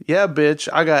issues. Yeah, bitch,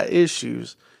 I got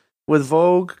issues. With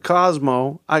Vogue,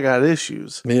 Cosmo, I got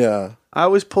issues. Yeah. I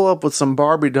always pull up with some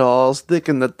Barbie dolls, thick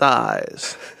in the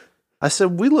thighs. I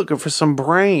said, we looking for some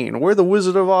brain. We're the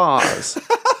Wizard of Oz.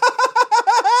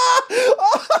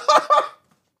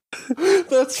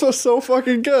 That's so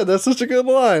fucking good. That's such a good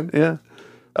line. Yeah.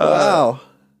 Wow.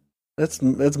 It's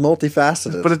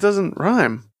multifaceted. But it doesn't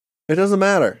rhyme. It doesn't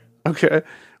matter. Okay.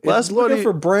 Last looking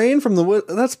for brain from the...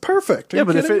 That's perfect. Yeah,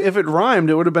 but if it rhymed,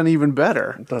 it would have been even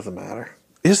better. It doesn't matter.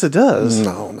 Yes, it does.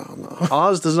 No.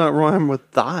 Oz does not rhyme with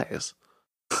thighs.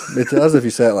 It does if you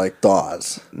say it like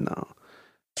Dawes. No.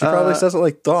 She probably says it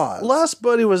like Dawes. Last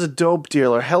buddy was a dope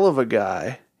dealer, hell of a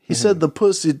guy. He said the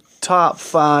pussy top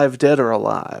 5 dead or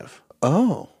alive.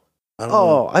 Oh. I don't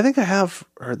know. I think I have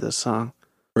heard this song.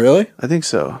 Really? I think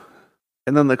so.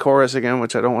 And then the chorus again,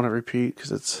 which I don't want to repeat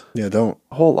because it's Yeah, don't.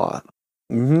 a whole lot.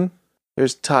 Mm-hmm.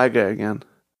 There's Tyga again.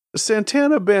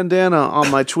 Santana bandana on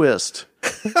my twist.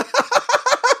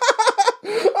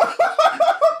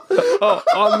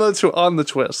 On the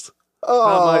twist.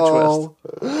 Not my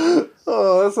twist.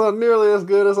 Oh, that's not nearly as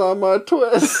good as on my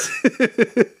twist.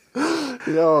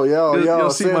 Yo, You'll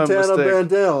see my Santana mistake.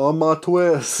 bandana on my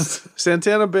twist.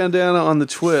 Santana bandana on the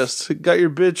twist. Got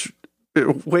your bitch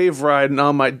wave riding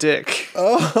on my dick.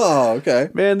 Oh, okay.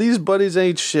 Man, these buddies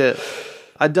ain't shit.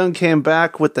 I done came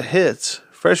back with the hits.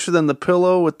 Fresher than the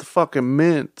pillow with the fucking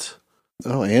mint.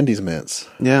 Oh, Andy's mints.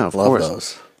 Yeah, of Love course.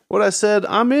 those. What I said,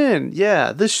 I'm in.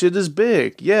 Yeah, this shit is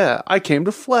big. Yeah, I came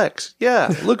to flex.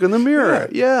 Yeah, look in the mirror.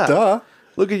 Yeah. Duh.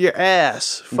 Look at your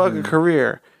ass. Fucking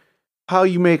career. how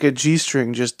you make a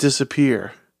G-string just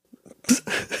disappear.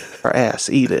 Her ass,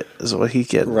 eat it, is what he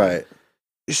getting. Right.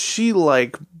 She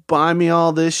like, buy me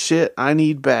all this shit. I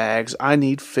need bags. I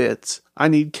need fits. I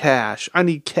need cash.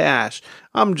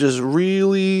 I'm just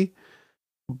really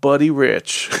Buddy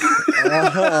Rich.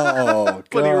 Oh,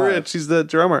 Buddy God. Rich, he's the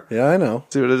drummer. Yeah, I know.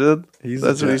 See what I did? He's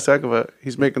That's what he's talking about.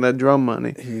 He's making that drum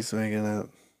money. He's making that.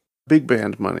 Big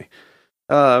band money.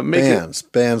 Bands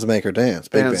make her dance.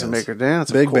 Big bands make her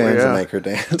dance. Big of course, bands yeah. make her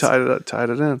dance. Tied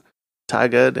it in.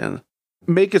 Tied it in.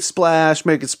 Make it splash.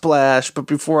 But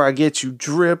before I get you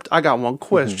dripped, I got one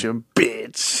question,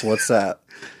 bitch. What's that?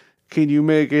 Can you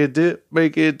make it dip?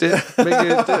 Make it dip. Make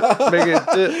it dip. Make it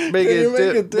dip. Make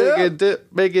it dip. Make it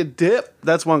dip. Make it dip.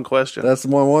 That's one question. That's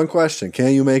one question.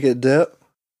 Can you make it dip?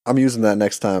 I'm using that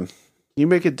next time. You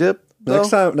make it dip?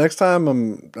 Though? Next time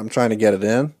I'm trying to get it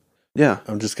in. Yeah.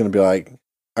 I'm just gonna be like,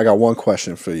 I got one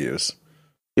question for you.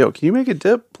 Yo, can you make it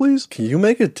dip, please? Can you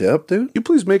make it dip, dude? You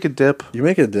please make it dip. You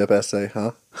make it dip essay,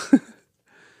 huh?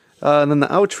 And then the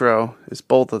outro is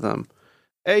both of them.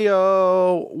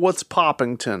 Ayo, what's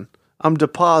Poppington? I'm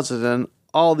depositing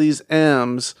all these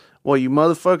M's while you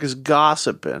motherfuckers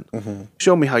gossiping. Mm-hmm.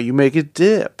 Show me how you make it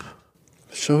dip.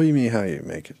 Show me how you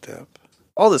make it dip.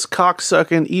 All this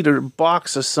cocksucking, eat a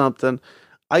box or something.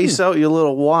 Ice out your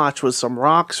little watch with some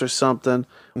rocks or something.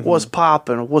 Mm-hmm. What's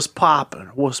popping? What's popping?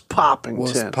 What's popping?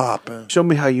 What's popping? Show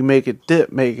me how you make it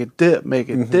dip. Make it dip. Make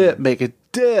it dip. Make it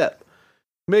dip.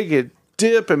 Make it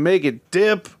dip and make it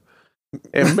dip.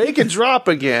 And make it drop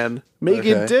again. Make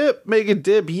it dip. Make it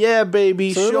dip. Yeah,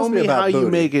 baby. So show me how you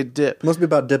make it dip. It must be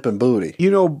about dipping booty.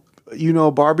 You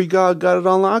know Barbie God got it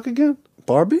on lock again?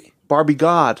 Barbie? Barbie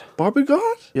God. Barbie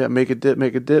God? Yeah, make it dip,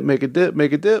 make it dip, make it dip,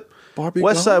 make it dip. Barbie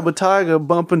West God? Side with Tiger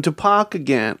bumping Tupac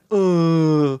again.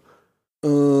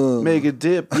 Make it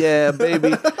dip, yeah,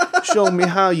 baby. Show me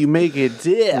how you make it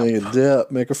dip. Make it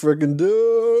dip. Make a freaking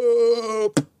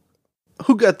dip.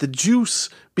 Who got the juice?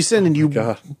 Be sending you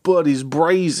God. buddies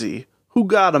brazy. Who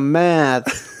got 'em mad?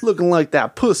 Looking like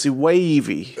that pussy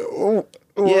wavy.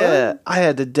 Yeah, I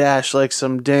had to dash like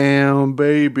some damn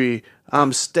baby.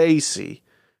 I'm Stacy.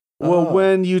 Well,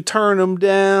 when you turn them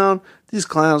down, these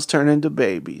clowns turn into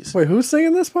babies. Wait, who's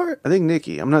singing this part? I think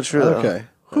Nikki. I'm not sure. Okay.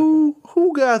 Though.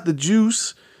 Who got the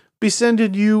juice? Be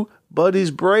sending you buddies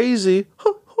brazy.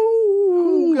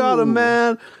 Who got a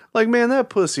man? Like, man, that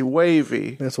pussy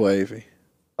wavy. That's wavy.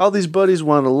 All these buddies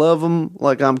want to love him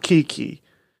like I'm Kiki.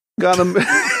 Got him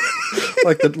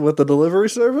Like with the delivery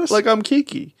service? like I'm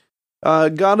Kiki.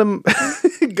 Got him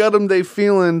they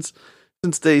feelings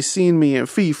since they seen me in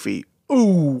Fifi.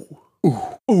 Ooh. Ooh.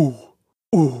 Ooh.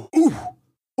 Ooh. Ooh.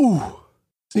 Ooh.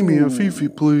 See me in Fifi,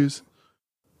 please.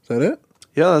 Is that it?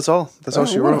 Yeah, that's all. That's all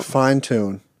she What a wrote. fine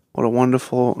tune. What a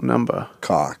wonderful number.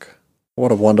 Cock.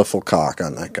 What a wonderful cock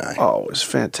on that guy. Oh, it's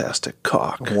fantastic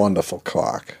cock. Wonderful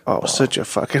cock. Oh, such a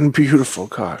fucking beautiful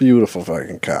cock. Beautiful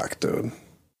fucking cock, dude.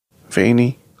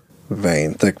 Veiny.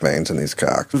 Vein. Thick veins in these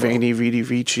cocks. Veiny Vidi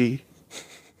Vici.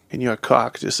 And your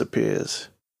cock disappears.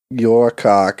 Your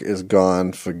cock is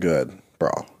gone for good,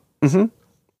 bro. Mm-hmm.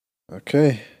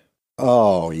 Okay.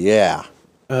 Oh, yeah.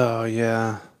 Oh,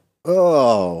 yeah.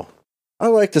 Oh. I'd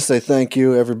like to say thank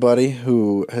you, everybody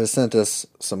who has sent us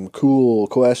some cool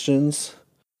questions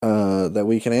that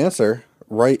we can answer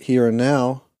right here and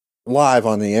now, live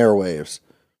on the airwaves.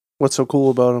 What's so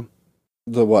cool about them?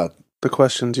 The what? The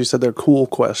questions. You said they're cool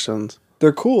questions.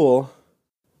 They're cool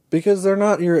because they're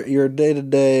not your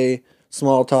day-to-day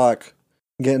small talk,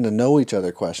 getting to know each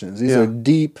other questions. These are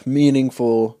deep,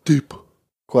 meaningful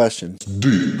questions.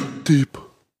 Deep,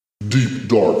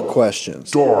 dark questions.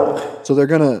 Dark. So they're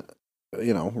going to,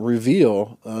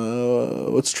 reveal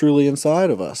what's truly inside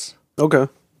of us. Okay.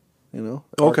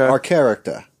 Our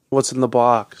character. What's in the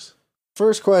box?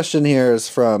 First question here is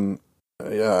from,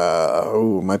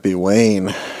 might be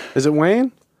Wayne. Is it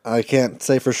Wayne? I can't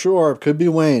say for sure. It could be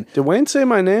Wayne. Did Wayne say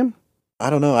my name? I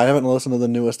don't know. I haven't listened to the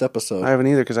newest episode. I haven't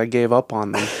either because I gave up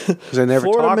on them. Because they never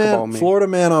talk about me. Florida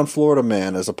Man on Florida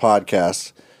Man is a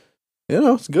podcast.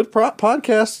 It's a good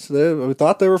podcast. We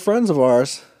thought they were friends of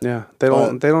ours. Yeah, they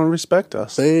don't respect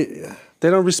us. They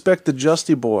don't respect the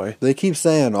Justy boy. They keep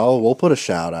saying, "Oh, we'll put a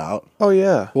shout out." Oh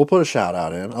yeah, we'll put a shout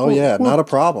out in. Oh yeah, not a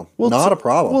problem. Not a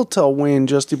problem. We'll tell Wayne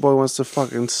Justy boy wants to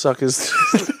fucking suck his.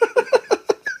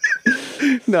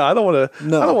 No, I don't want to.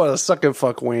 No. I don't want to suck and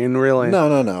fuck Wayne. Really?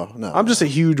 No. I'm just a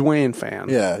huge Wayne fan.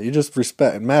 Yeah, you just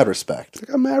mad respect. I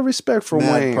got mad respect for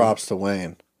Wayne. Mad props to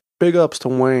Wayne. Big ups to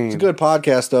Wayne. It's a good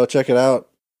podcast, though. Check it out.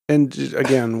 And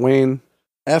again, Wayne.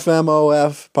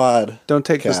 FMOF pod. Don't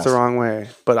take this the wrong way,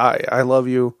 but I love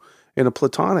you in a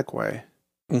platonic way.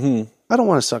 Mm-hmm. I don't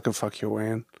want to suck and fuck you,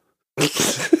 Wayne.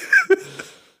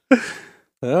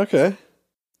 Okay.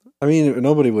 I mean,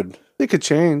 nobody would. It could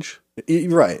change.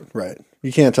 Right.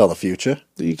 You can't tell the future.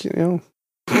 You can,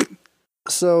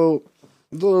 So,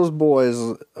 those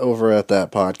boys over at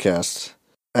that podcast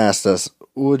asked us,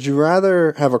 would you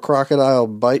rather have a crocodile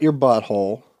bite your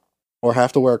butthole or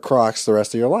have to wear Crocs the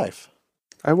rest of your life?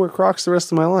 I wear Crocs the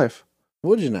rest of my life.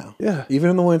 Would you now? Yeah. Even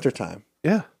in the wintertime?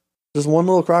 Yeah. Just one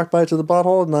little croc bite to the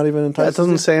butthole, not even entices That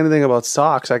doesn't you? say anything about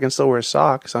socks. I can still wear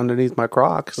socks underneath my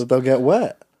Crocs. But they'll get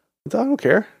wet. I don't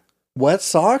care. Wet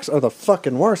socks are the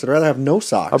fucking worst. I'd rather have no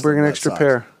socks. I'll bring than an wet extra socks.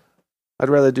 pair. I'd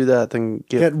rather do that than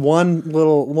Get one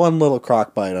little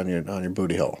croc bite on your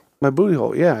booty hole. my booty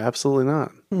hole. Yeah, absolutely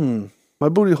not. Hmm. My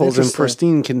booty hole's in Interesting.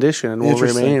 pristine condition and will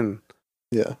Interesting. remain.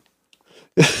 Yeah.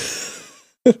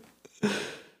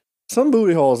 Some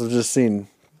booty holes have just seen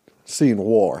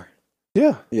war.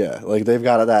 Yeah. Yeah, like they've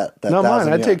got that. Not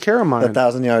mine. I take care of mine.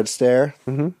 That 1,000-yard stare.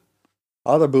 Mm-hmm.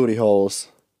 Other booty holes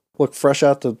look fresh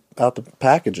out the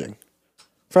packaging,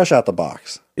 fresh out the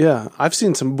box. Yeah, I've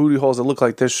seen some booty holes that look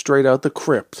like they're straight out the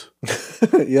crypt.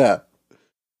 Yeah.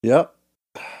 Yep.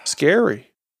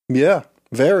 Scary. Yeah.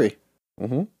 Very.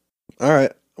 Mm-hmm. All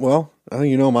right. Well, I think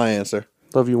you know my answer.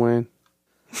 Love you, Wayne.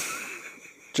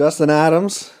 Justin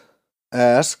Adams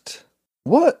asked,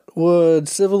 what would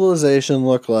civilization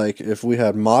look like if we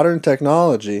had modern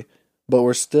technology, but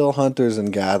we're still hunters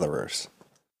and gatherers?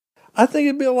 I think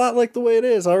it'd be a lot like the way it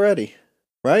is already,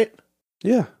 right?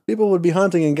 Yeah. People would be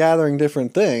hunting and gathering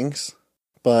different things,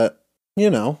 but, you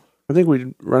know. I think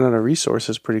we'd run out of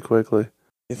resources pretty quickly.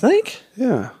 You think?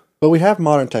 Yeah. But we have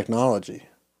modern technology.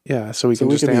 Yeah, so we can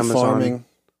just could be Amazon. farming.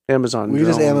 Amazon We could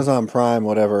just drone. Amazon Prime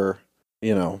whatever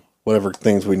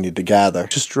things we need to gather.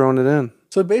 Just drone it in.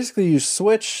 So basically you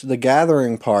switch the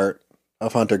gathering part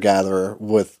of hunter-gatherer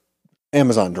with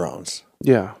Amazon drones.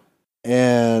 Yeah.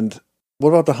 And what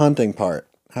about the hunting part?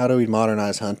 How do we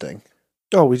modernize hunting?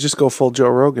 Oh, we just go full Joe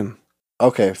Rogan.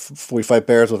 Okay, we fight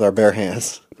bears with our bare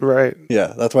hands. Right.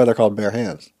 Yeah, that's why they're called bare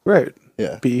hands. Right.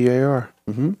 Yeah. BEAR.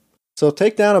 Mm-hmm. So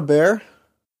take down a bear,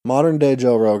 modern day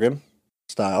Joe Rogan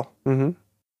style. Mm-hmm.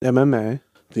 MMA.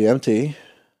 DMT.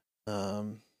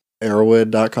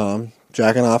 Arrowwood.com.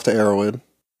 Jacking off to Arrowwood.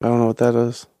 I don't know what that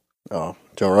is. Oh,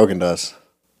 Joe Rogan does.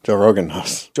 Joe Rogan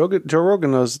knows. Joe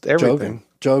Rogan knows everything.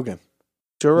 Jogan.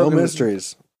 Joe No Rogan,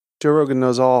 mysteries. Joe Rogan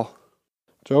knows all.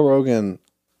 Joe Rogan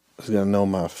is going to know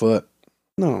my foot.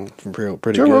 No.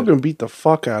 Pretty Joe good. Rogan beat the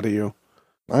fuck out of you.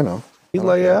 I know. He'd I don't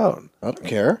lay you care. out. I don't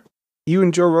care. You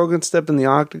and Joe Rogan step in the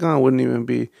octagon, you wouldn't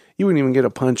even get a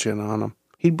punch in on him.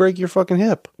 He'd break your fucking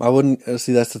hip. I wouldn't.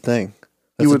 See, that's the thing.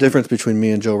 That's the difference between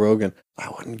me and Joe Rogan. I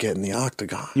wouldn't get in the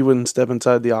octagon. You wouldn't step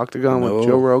inside the octagon with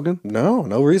Joe Rogan? No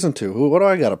reason to. What do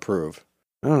I got to prove?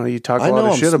 I don't know. You talk a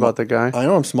lot of shit about the guy. I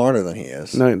know I'm smarter than he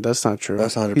is. No, that's not true.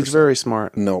 That's 100%. He's very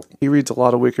smart. No. He reads a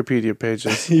lot of Wikipedia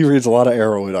pages. He reads a lot of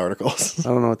Arrowwood articles. I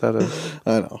don't know what that is.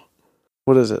 I know.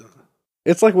 What is it?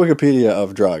 It's like Wikipedia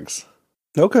of drugs.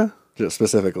 Okay. Just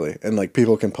specifically. And like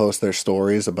people can post their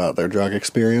stories about their drug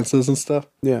experiences and stuff.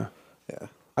 Yeah. Yeah.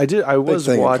 I was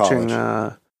watching.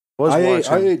 I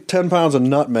ate 10 pounds of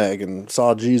nutmeg and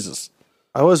saw Jesus.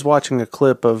 I was watching a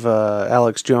clip of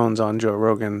Alex Jones on Joe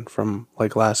Rogan from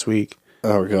like last week.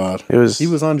 Oh God. He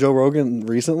was on Joe Rogan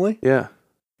recently? Yeah.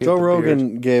 Joe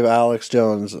Rogan gave Alex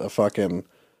Jones a fucking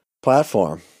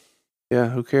platform. Yeah,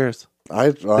 who cares?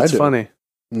 It's funny.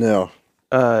 No.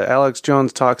 Alex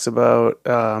Jones talks about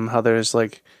how there's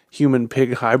like human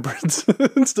pig hybrids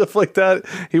and stuff like that.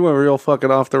 He went real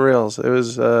fucking off the rails. It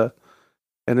was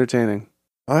entertaining.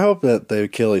 I hope that they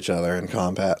kill each other in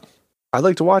combat. I'd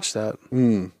like to watch that.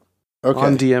 Okay.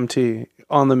 On DMT,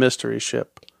 on the mystery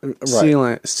ship.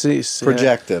 Right.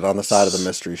 Projected on the side of the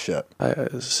mystery ship.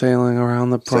 Sailing around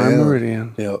the Prime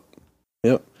Meridian.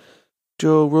 Yep.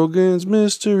 Joe Rogan's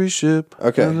mystery ship.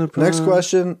 Okay. Next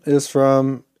question is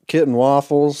from Kitten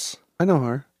Waffles. I know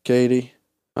her. Katie.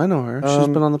 I know her. She's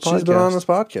been on the podcast. She's been on this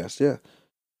podcast, yeah.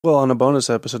 Well, on a bonus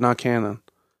episode, not canon.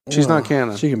 She's not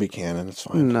canon. She can be canon. It's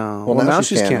fine. No. Well, now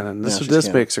she's canon.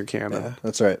 This makes her canon. Yeah,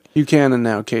 that's right. You canon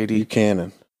now, Katie. You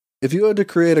canon. If you had to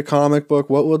create a comic book,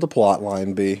 what would the plot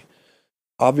line be?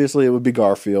 Obviously, it would be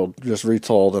Garfield, just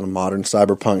retold in a modern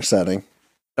cyberpunk setting.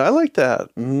 I like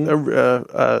that.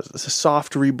 Mm-hmm. A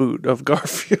soft reboot of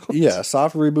Garfield. Yeah,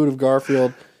 soft reboot of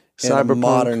Garfield in a Cyberpunk.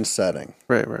 modern setting.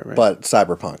 Right. But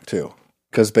cyberpunk, too.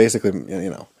 Because basically,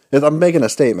 I'm making a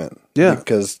statement. Yeah.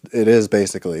 Because it is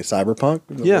basically cyberpunk,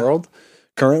 the world,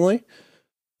 currently.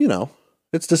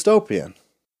 It's dystopian.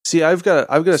 See, I've got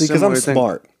a because similar I'm thing.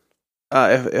 smart.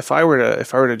 If I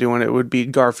were to do one, it would be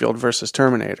Garfield versus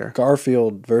Terminator.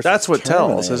 Garfield versus That's what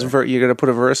Terminator. tells. You're going to put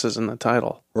a versus in the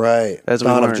title. Right.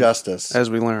 Dawn of Justice. As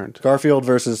we learned. Garfield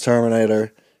versus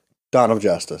Terminator. Dawn of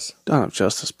Justice. Dawn of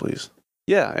Justice, please.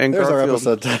 Yeah, and There's Garfield.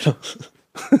 our episode title.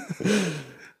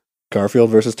 Garfield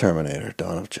versus Terminator.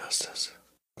 Dawn of Justice.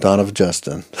 Dawn of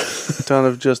Justin. Dawn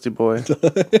of Justy Boy.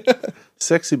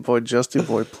 Sexy boy, Justy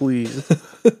Boy, please.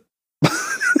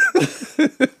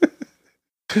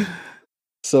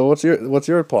 So what's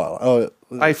your plot? Oh,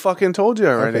 I fucking told you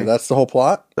already. okay, that's the whole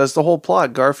plot? That's the whole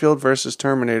plot. Garfield versus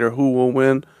Terminator. Who will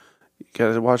win? You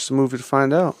gotta watch the movie to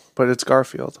find out. But it's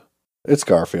Garfield. It's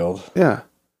Garfield. Yeah.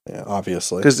 Yeah,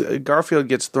 obviously. Because Garfield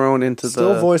gets thrown into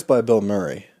Still voiced by Bill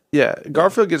Murray. Yeah,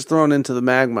 Garfield gets thrown into the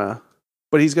magma,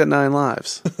 but he's got 9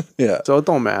 lives. Yeah. So it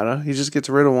don't matter. He just gets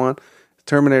rid of one.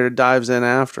 Terminator dives in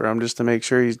after him just to make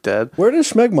sure he's dead. Where did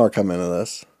Schmegmar come into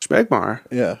this? Schmegmar.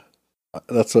 Yeah.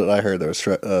 That's what I heard. There was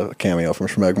a cameo from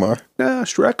Schmegmar. Yeah,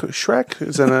 Shrek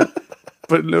is in it.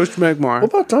 But no Schmegmar.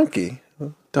 What about Donkey?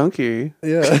 Donkey.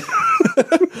 Yeah.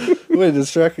 Wait, if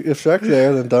Shrek's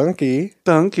there, then Donkey.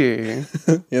 Donkey.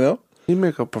 You know? He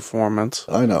make a performance.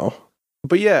 I know.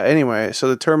 But yeah, anyway, so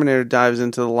the Terminator dives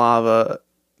into the lava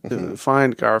to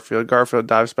find Garfield. Garfield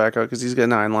dives back out because he's got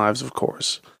 9 lives, of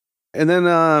course. And then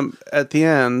at the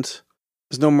end,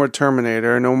 there's no more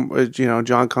Terminator. No,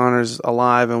 John Connor's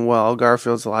alive and well.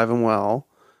 Garfield's alive and well.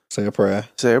 Say a prayer.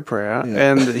 Yeah.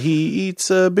 Yeah. And he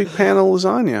eats a big pan of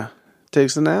lasagna.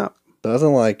 Takes a nap.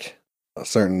 Doesn't like a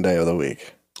certain day of the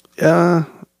week. Yeah.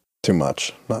 Too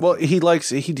much. Well, he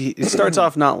starts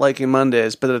off not liking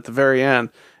Mondays, but at the very end,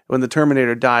 when the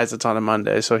Terminator dies, it's on a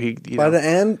Monday. So by the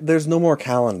end, there's no more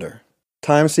calendar.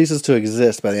 Time ceases to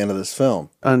exist by the end of this film.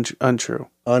 Untrue.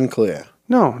 Unclear.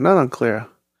 No, not unclear.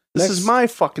 This is my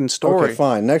fucking story. Okay,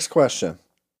 fine. Next question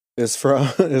is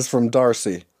from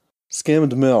Darcy.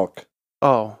 Skimmed milk.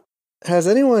 Oh. Has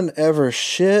anyone ever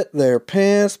shit their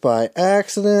pants by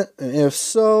accident? And if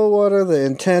so, what are the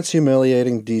intense,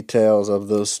 humiliating details of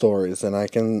those stories? And I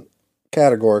can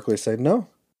categorically say no.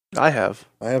 I have.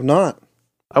 I have not.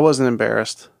 I wasn't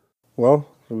embarrassed. Well,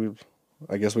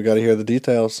 I guess we got to hear the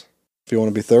details if you want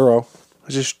to be thorough.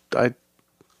 I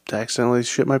accidentally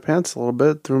shit my pants a little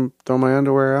bit, throw my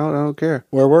underwear out. I don't care.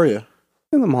 Where were you?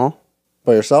 In the mall.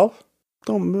 By yourself?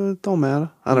 Don't matter.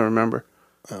 I don't remember.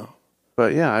 Oh.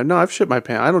 But yeah, I've shit my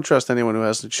pants. I don't trust anyone who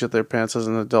hasn't shit their pants as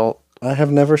an adult. I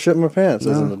have never shit my pants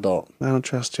as an adult. I don't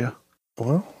trust you.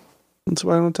 Well, that's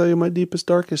why I don't tell you my deepest,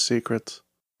 darkest secrets.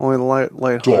 Only the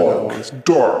light-hearted ones.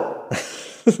 Dark.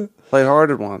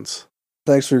 Light-hearted ones.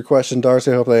 Thanks for your question,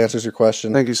 Darcy. I hope that answers your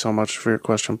question. Thank you so much for your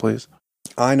question, please.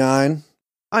 I-9.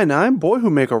 I-9? Boy who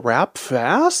make a rap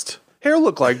fast? Hair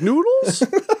look like noodles?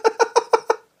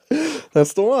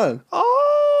 That's the one.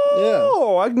 Oh,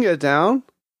 yeah. I can get down.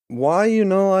 Why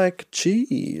like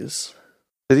cheese?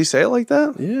 Did he say it like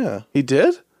that? Yeah. He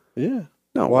did? Yeah.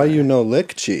 No. Why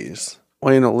lick cheese?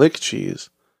 Why lick cheese?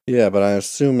 Yeah, but I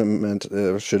assume it meant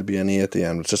there should be an E at the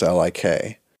end. It's just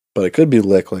L-I-K. But it could be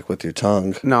lick like with your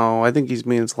tongue. No, I think he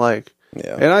means like.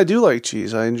 Yeah. And I do like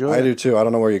cheese. I enjoy it. I do too. I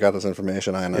don't know where you got this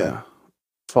information. I know. Yeah.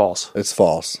 False. It's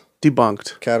false.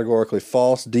 Debunked. Categorically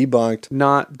false. Debunked.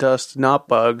 Not dust, not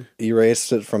bug.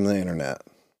 Erased it from the internet.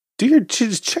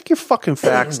 Just check your fucking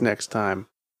facts next time.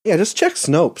 Yeah, just check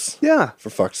Snopes. Yeah. For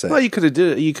fuck's sake. Well, you could have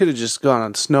did it. You could have just gone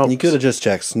on Snopes. You could have just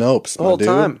checked Snopes the whole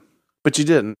time. But you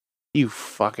didn't. You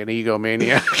fucking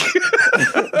egomaniac.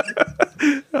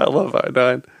 I love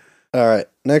I-9. All right.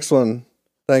 Next one.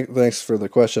 Thanks for the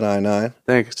question, I-9.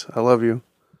 Thanks. I love you.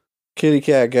 Kitty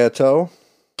Cat Gâteau.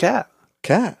 Cat.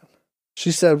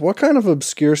 She said, what kind of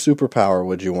obscure superpower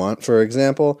would you want? For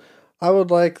example, I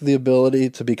would like the ability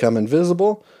to become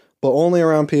invisible, but only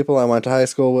around people I went to high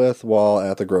school with while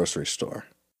at the grocery store.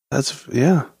 That's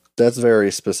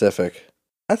very specific.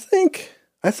 I think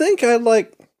I'd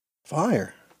like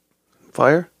fire.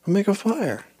 Fire? I'll make a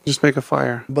fire. Just make a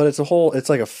fire. But it's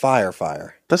like a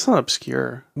fire. That's not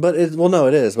obscure. But no,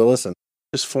 it is. But listen.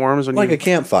 Just forms when a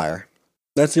campfire.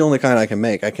 That's the only kind I can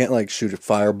make. I can't shoot a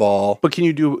fireball. But can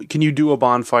you do a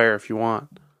bonfire if you want?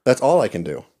 That's all I can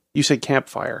do. You say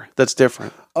campfire. That's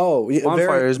different. Oh, yeah,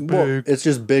 bonfire is big. Well, it's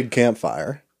just big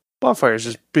campfire. Bonfire is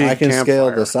just big. I can campfire.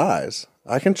 scale the size.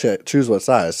 I can choose what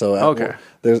size. So okay.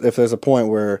 If there's a point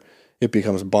where it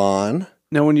becomes bon.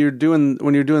 Now, when you're doing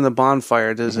the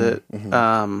bonfire, does it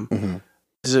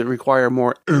require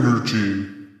more energy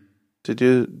to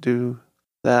do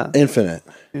that? Infinite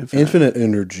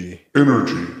energy.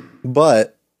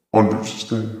 But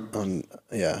understand.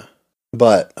 Yeah.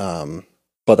 But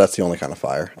that's the only kind of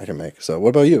fire I can make. So what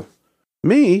about you?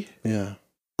 Me? Yeah.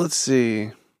 Let's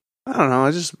see. I don't know.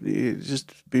 You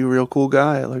just be a real cool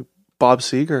guy, like Bob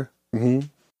Seger. Mm-hmm.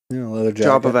 Yeah, leather jacket.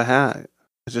 Drop of a hat.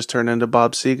 I just turned into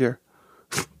Bob Seger.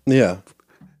 Yeah.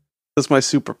 That's my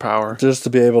superpower. Just to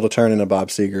be able to turn into Bob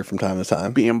Seger from time to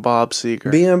time. Being Bob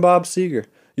Seger. Being Bob Seger.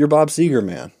 You're Bob Seger,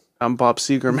 man. I'm Bob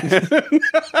Seger, man.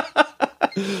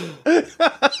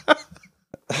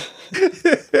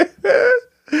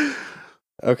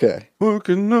 Okay.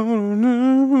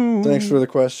 Thanks for the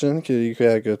question, Kitty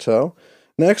Cat Goto.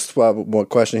 Next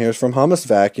question here is from Hummus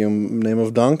Vacuum, name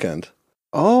of Duncan.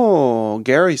 Oh,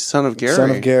 Gary, son of Gary. Son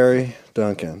of Gary,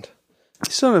 Duncan.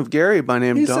 Son of Gary by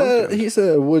name Duncan. He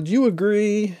said, would you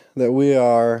agree that we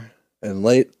are in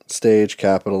late stage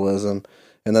capitalism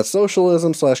and that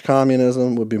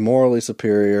socialism/communism would be morally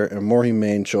superior and more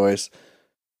humane choice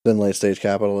than late stage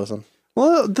capitalism?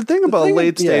 Well, the thing about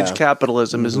late stage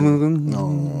capitalism is...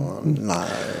 No.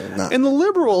 And the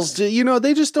liberals,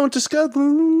 they just don't discuss...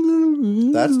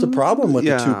 That's the problem with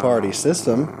the two-party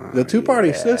system. The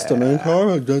two-party system... Oh,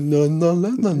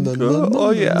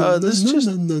 yeah. This is just...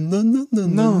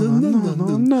 No.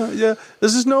 Yeah.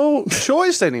 This is no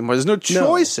choice anymore. There's no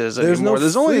choices anymore.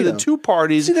 There's only the two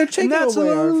parties. See, they're taking away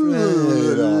our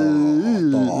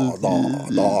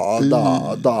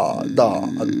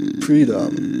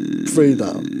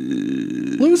freedom.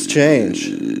 Loose change.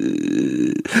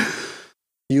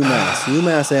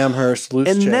 UMass Amherst, loose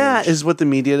change. And that is what the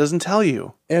media doesn't tell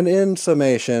you. And in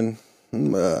summation,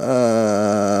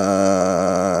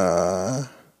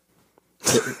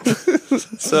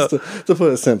 so to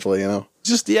put it simply,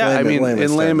 just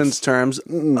in layman's terms.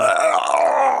 Sure.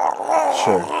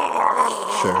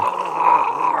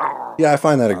 Yeah, I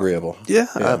find that agreeable. Yeah,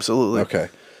 absolutely. Okay.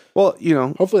 Well,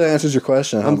 hopefully that answers your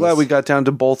question. I'm glad we got down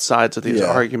to both sides of the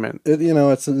argument.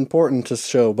 It's important to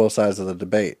show both sides of the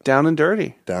debate. Down and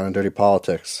dirty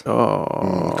Politics.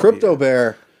 Oh, Crypto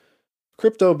Bear.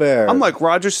 I'm like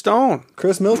Roger Stone.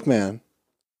 Chris Milkman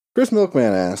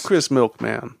asked. Chris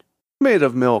Milkman, made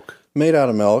of milk. Made out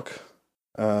of milk.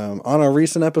 On a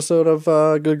recent episode of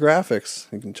Good Graphics,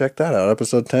 you can check that out.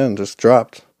 Episode 10 just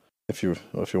dropped. If you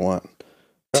want.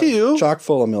 Chock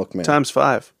full of Milkman.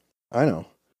 ×5. I know.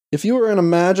 If you were in a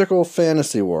magical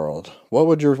fantasy world, what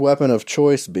would your weapon of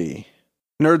choice be?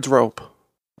 Nerd's rope,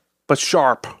 but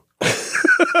sharp.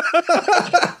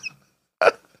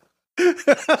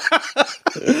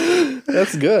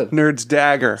 That's good. Nerd's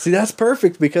dagger. See, that's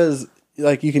perfect because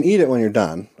you can eat it when you're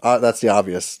done. That's the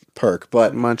obvious perk,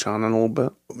 but munch on it a little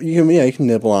bit. You can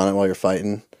nibble on it while you're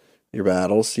fighting your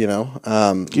battles.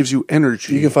 Gives you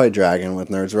energy. You can fight dragon with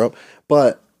Nerd's rope,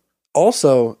 but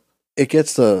also it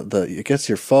gets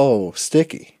your foe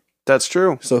sticky. That's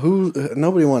true. So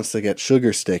nobody wants to get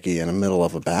sugar sticky in the middle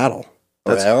of a battle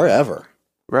or ever.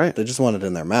 Right. They just want it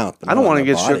in their mouth. I don't want to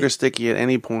get sugar sticky at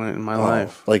any point in my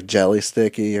life. Like jelly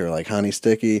sticky or like honey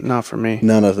sticky. Not for me.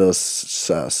 None of those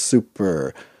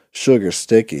super sugar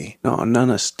sticky. No, none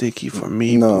of sticky for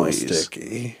me, no please.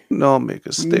 Sticky. No, make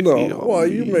a sticky on me. Why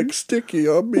you make sticky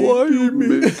on me? Why you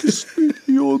make a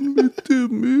sticky on me,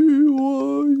 Timmy?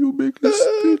 Why you make a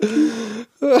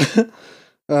sticky?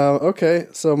 Okay,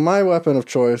 so my weapon of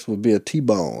choice would be a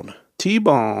T-bone.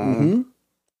 T-bone? Mm-hmm.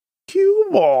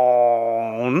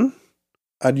 T-bone?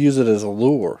 I'd use it as a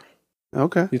lure.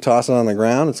 Okay. You toss it on the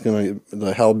ground,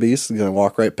 the hell beast is gonna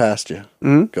walk right past you.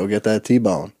 Mm-hmm. Go get that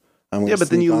T-bone. But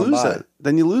then you lose it.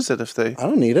 Then you lose it if they... I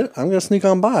don't need it. I'm gonna sneak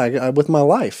on by with my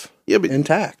life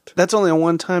intact. That's only a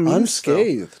one-time use.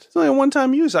 Unscathed. It's only a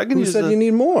one-time use. I can use said you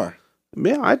need more?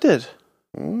 Yeah, I did.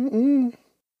 Mm-mm.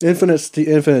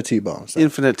 Infinite T-bones.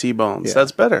 Infinite T-bones. Yeah.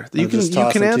 That's better. You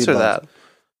can answer that.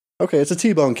 Okay, it's a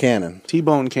T-bone cannon.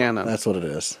 T-bone cannon. That's what it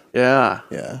is. Yeah.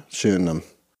 Yeah, shooting them.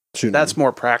 That's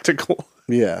more practical.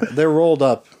 Yeah, they're rolled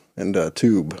up into a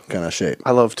tube kind of shape.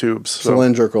 I love tubes.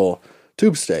 Cylindrical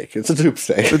tube steak. It's a tube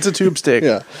steak. It's a tube steak.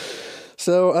 Yeah.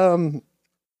 So,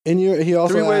 he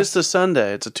also 3 ways to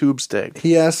Sunday. It's a tube steak.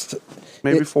 He asked,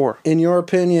 maybe 4. In your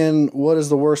opinion, what is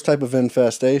the worst type of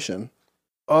infestation?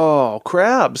 Oh,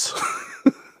 crabs.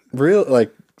 Real,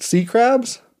 like sea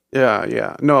crabs?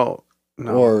 Yeah. No.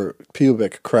 Or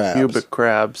pubic crabs. Pubic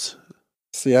crabs.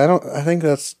 See, I think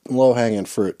that's low-hanging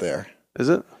fruit there. Is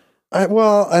it?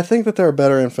 I think that there are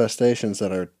better infestations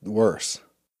that are worse.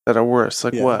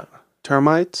 Like what?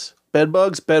 Termites? Bed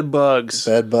bugs? Bed bugs.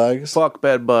 Fuck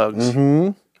bed bugs.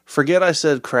 Mm-hmm. Forget I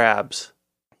said crabs.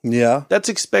 Yeah. That's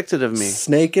expected of me.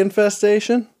 Snake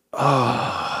infestation?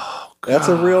 Oh, God. That's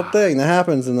a real thing. That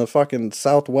happens in the fucking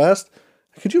Southwest.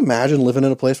 Could you imagine living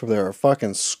in a place where there are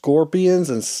fucking scorpions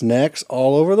and snakes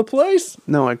all over the place?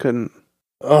 No, I couldn't.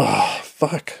 Oh,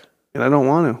 fuck. And I don't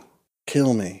want to.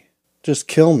 Kill me. Just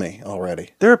kill me already.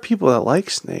 There are people that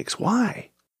like snakes. Why?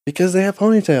 Because they have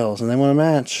ponytails and they want to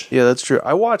match. Yeah, that's true.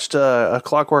 I watched A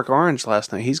Clockwork Orange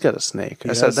last night. He's got a snake.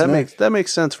 I said that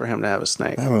makes sense for him to have a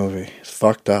snake. That movie is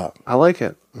fucked up. I like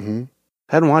it. Mm-hmm.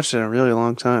 Hadn't watched it in a really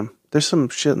long time. There's some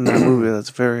shit in that movie that's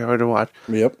very hard to watch.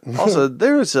 Yep. Also,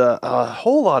 there's a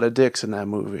whole lot of dicks in that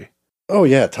movie. Oh,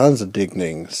 yeah, tons of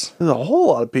dignings. There's a whole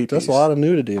lot of people. Just a lot of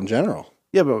nudity in general.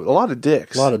 Yeah, but a lot of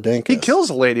dicks. A lot of dinkus. He kills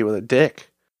a lady with a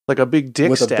dick. Like a big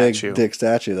dick statue. With a big dick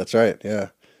statue, that's right, yeah.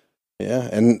 Yeah,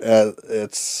 and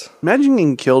it's... Imagine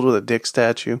getting killed with a dick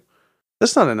statue.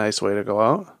 That's not a nice way to go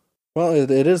out. Well,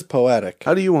 it is poetic.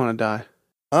 How do you want to die?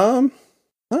 I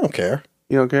don't care.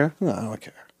 You don't care? No, I don't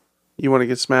care. You want to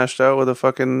get smashed out with a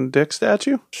fucking dick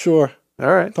statue? Sure.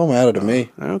 All right. Don't matter to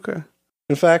me. Okay.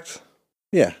 In fact,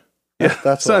 yeah.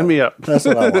 That's sign me up. That's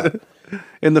what I want.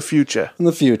 In the future. In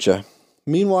the future.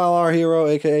 Meanwhile, our hero,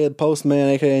 a.k.a. the Postman,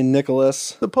 a.k.a.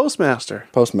 Nicholas. The Postmaster.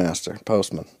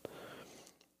 Postman.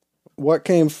 What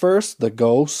came first, the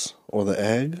ghost or the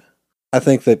egg? I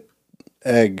think that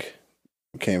egg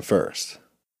came first.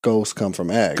 Ghosts come from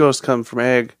egg. Ghosts come from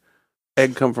egg.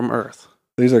 Egg come from earth.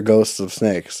 These are ghosts of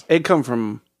snakes. Egg come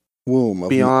from womb.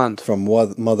 Beyond. From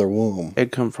mother womb.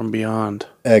 Egg come from beyond.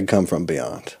 Egg come from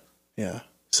beyond. Yeah.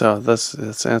 So that's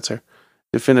the answer.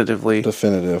 Definitively.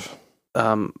 Definitive.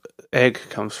 Egg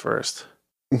comes first.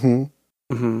 Mm-hmm.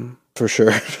 Mm-hmm. For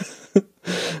sure.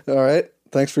 All right.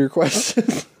 Thanks for your question.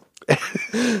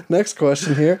 Next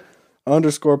question here.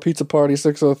 _ Pizza Party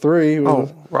 603.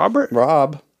 Robert?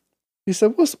 Rob. He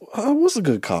said, what's a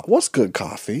good What's good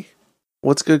coffee?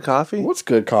 What's good coffee? What's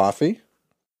good coffee?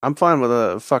 I'm fine with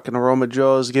a fucking Aroma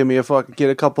Joe's. Get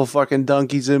a couple fucking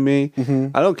donkeys in me.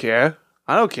 Mm-hmm. I don't care.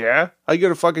 I go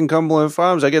to fucking Cumberland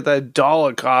Farms. I get that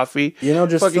 $1 coffee.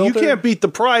 Just fucking, you can't beat the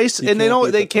price, and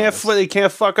they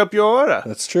can't fuck up your order.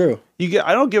 That's true.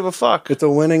 I don't give a fuck. It's a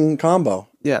winning combo.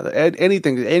 Yeah, any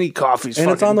coffee's and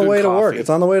fucking it's on the way coffee. to work. It's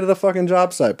on the way to the fucking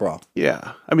job site, bro.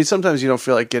 Yeah. I mean, sometimes you don't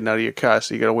feel like getting out of your car,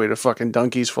 so you gotta wait to fucking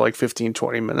Dunkies for like 15,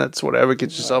 20 minutes, whatever.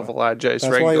 Get yourself a large ice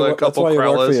regular, a couple That's why you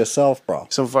work for Krellas, yourself, bro.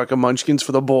 some fucking munchkins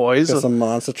for the boys. Got some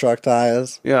monster truck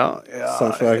tires. Yeah.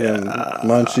 Some fucking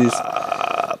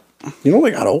munchies. You know,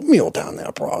 they got oatmeal down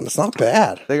there, bro. And it's not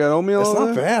bad. They got oatmeal It's over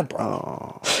not there? bad, bro.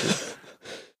 Oh.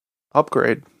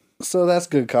 Upgrade. So that's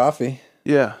good coffee.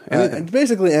 Yeah.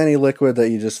 Basically any liquid that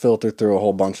you just filter through a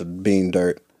whole bunch of bean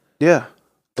dirt. Yeah.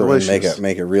 Delicious.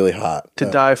 Make it really hot. To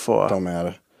die for. Don't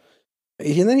matter.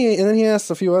 And then he asks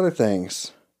a few other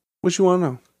things. What you want to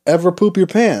know? Ever poop your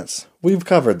pants? We've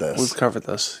covered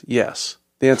this. Yes.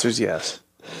 The answer is yes.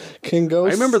 King Ghost.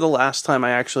 I remember the last time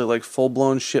I actually like full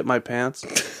blown shit my pants.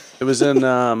 It was in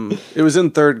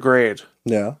 3rd grade.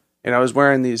 Yeah. And I was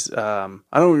wearing these I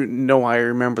don't know why I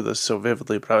remember this so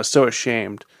vividly, but I was so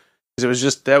ashamed.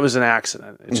 Because that was an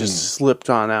accident. It just slipped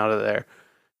on out of there.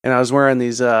 And I was wearing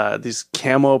these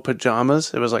camo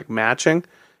pajamas. It was like matching.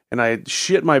 And I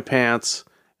shit my pants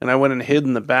and I went and hid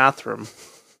in the bathroom.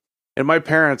 And my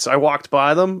parents, I walked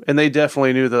by them and they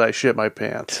definitely knew that I shit my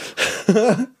pants.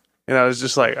 And I was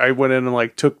just like, I went in and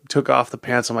like took off the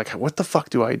pants. I'm like, what the fuck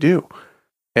do I do?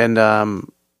 And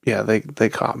yeah, they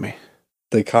caught me.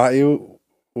 They caught you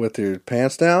with your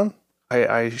pants down?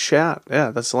 I shat.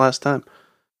 Yeah, that's the last time.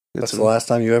 That's the last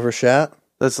time you ever shat?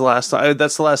 That's the last time.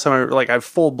 That's the last time I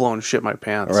full blown shit my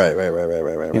pants. Right.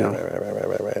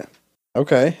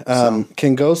 Okay.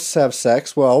 Can ghosts have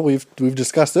sex? Well, we've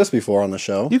discussed this before on the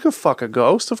show. You can fuck a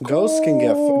ghost, of course. Ghosts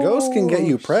can get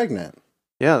you pregnant.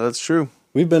 Yeah, that's true.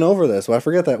 We've been over this. Well, I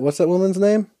forget that. What's that woman's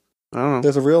name? I don't know.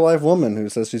 There's a real life woman who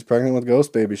says she's pregnant with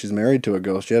ghost baby. She's married to a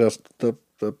ghost. She had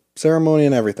the ceremony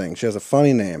and everything. She has a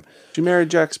funny name. She married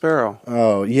Jack Sparrow.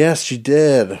 Oh yes, she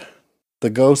did. The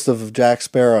ghost of Jack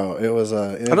Sparrow. It was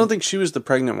a. I don't think she was the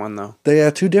pregnant one though. They are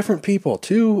two different people.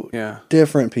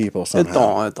 Different people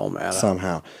somehow. It don't matter.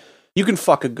 Somehow. You can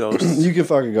fuck a ghost. You can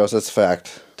fuck a ghost. That's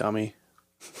fact. Dummy.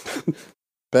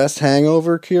 Best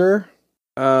hangover cure?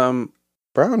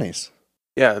 Brownies.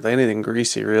 Yeah, anything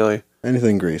greasy, really.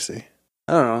 Anything greasy.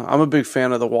 I don't know. I'm a big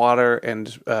fan of the water and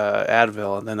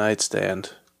Advil and the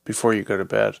nightstand before you go to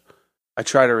bed. I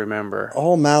try to remember. A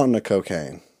whole mountain of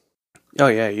cocaine. Oh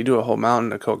yeah, you do a whole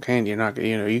mountain of cocaine. You're not,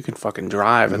 you can fucking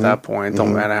drive at that point.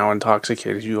 Don't matter how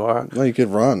intoxicated you are. Well, you could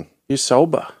run. You're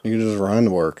sober. You can just run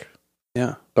to work.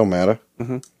 Yeah. Don't matter.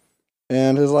 Mm-hmm.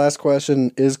 And his last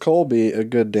question, is Colby a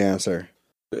good dancer?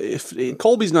 If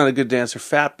Colby's not a good dancer,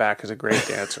 Fatback is a great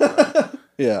dancer.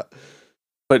 Yeah.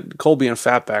 But Colby and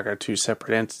Fatback are two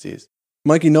separate entities.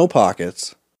 Mikey No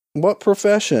Pockets, what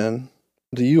profession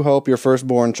do you hope your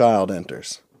firstborn child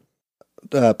enters?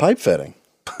 Pipe fitting.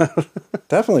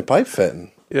 Definitely pipe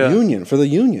fitting. Yeah. Union, for the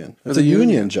union. It's a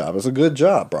union job. It's a good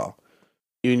job, bro.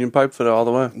 Union pipe fitter all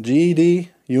the way. GED,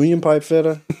 union pipe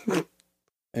fitter,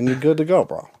 and you're good to go,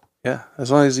 bro. Yeah,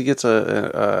 as long as he gets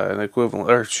an equivalent,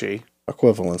 or she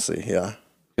Equivalency, yeah.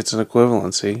 gets an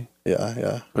equivalency,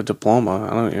 Yeah. a diploma.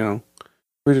 I don't,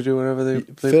 free to do whatever they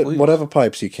Fit please. whatever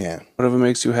pipes you can. Whatever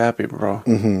makes you happy, bro.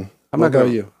 Mm-hmm. I'm What not about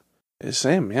gonna. you?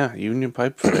 Same, yeah. Union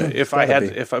pipe fitter. But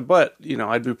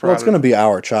I'd be proud. Well, it's going to be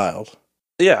our child.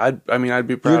 Yeah, I'd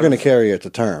be proud. You're going to carry it to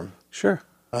term. Sure.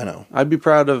 I know. I'd be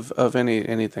proud of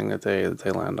anything that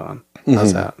they land on.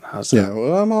 How's that? Yeah,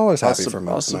 well, I'm always happy for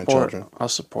my support, children. I'll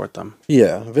support them.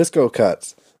 Yeah, Visco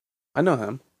Cuts. I know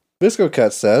him. Visco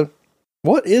Cuts said,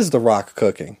 "What is the Rock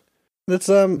cooking?" It's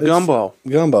Gumbo.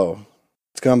 Gumbo.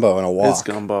 It's gumbo in a wok. It's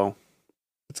gumbo.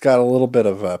 It's got a little bit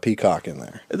of peacock in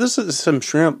there. This is some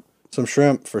shrimp. Some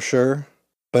shrimp for sure.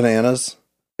 Bananas.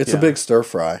 It's a big stir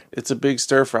fry. It's a big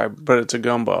stir fry, but it's a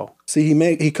gumbo. See,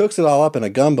 he cooks it all up in a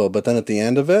gumbo, but then at the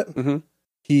end of it,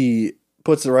 he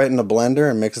puts it right in a blender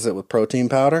and mixes it with protein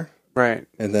powder. Right.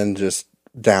 And then just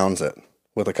downs it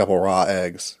with a couple raw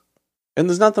eggs. And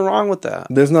there's nothing wrong with that.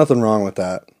 There's nothing wrong with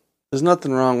that. There's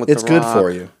nothing wrong with it's the good Rock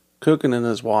for you. Cooking in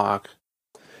his wok.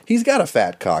 He's got a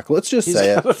fat cock. Let's just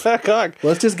say He's got a fat cock.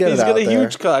 Let's just get it out there. He's got a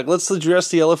huge cock. Let's address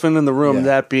the elephant in the room, Yeah.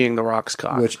 that being the Rock's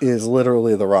cock. Which is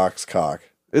literally the Rock's cock.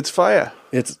 It's fire.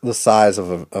 It's the size of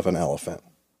an elephant.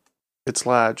 It's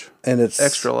large. And it's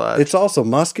extra large. It's also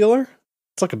muscular.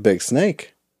 It's like a big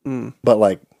snake. But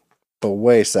way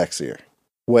sexier.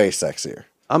 Way sexier.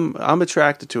 I'm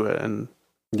attracted to it, and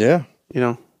yeah.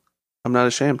 I'm not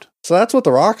ashamed. So that's what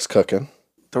the Rock's cooking.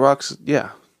 The Rock's,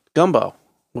 gumbo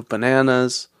with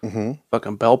bananas,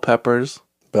 fucking bell peppers.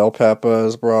 Bell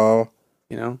peppers, bro.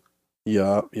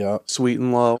 Yup. Sweet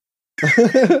and low.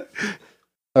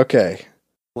 Okay.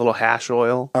 A little hash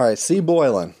oil. All right, C.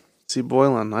 Boylan. C.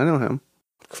 Boylan, I know him.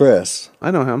 Chris.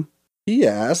 I know him. He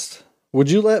asked,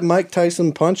 would you let Mike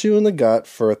Tyson punch you in the gut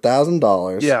for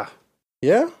 $1,000? Yeah.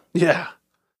 Yeah? Yeah.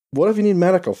 What if you need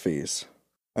medical fees?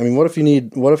 I mean, what if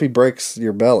he breaks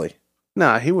your belly?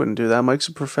 Nah, he wouldn't do that. Mike's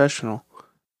a professional.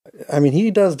 I mean,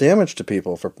 he does damage to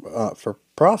people for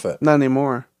profit. Not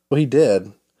anymore. Well, he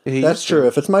did. That's true.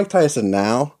 If it's Mike Tyson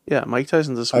now, yeah, Mike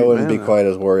Tyson's a sweet I wouldn't man, be quite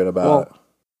as worried about it.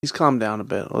 He's calmed down a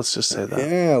bit. Let's just say that.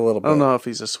 Yeah, a little bit. I don't know if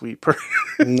he's a sweet person.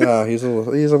 No, he's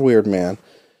a weird man.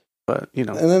 But, And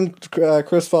then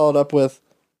Chris followed up with,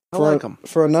 I like him.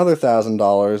 For another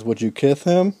 $1,000, would you kiss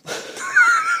him?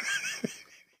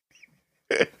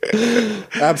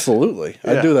 Absolutely.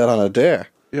 Yeah. I'd do that on a dare.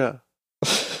 Yeah.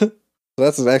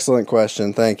 That's an excellent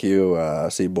question. Thank you,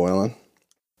 C. Boylan.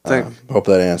 Hope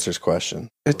that answers question.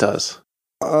 It does.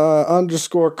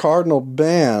 _ Cardinal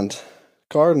Band.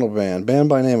 Cardinal Band. Band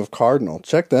by name of Cardinal.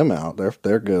 Check them out.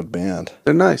 They're a good band.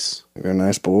 They're nice. They're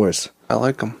nice boys. I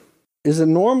like them. Is it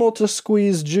normal to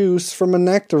squeeze juice from a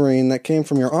nectarine that came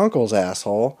from your uncle's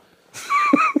asshole?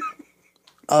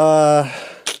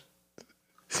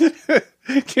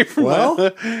 Came from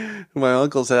my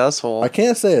uncle's asshole. I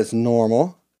can't say it's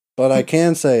normal, but I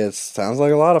can say it sounds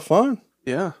like a lot of fun.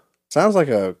 Yeah. Sounds like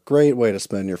a great way to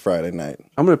spend your Friday night.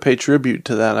 I'm going to pay tribute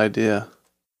to that idea.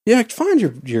 Yeah, find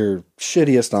your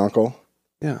shittiest uncle.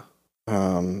 Yeah.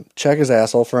 Check his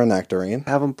asshole for a nectarine.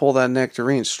 Have him pull that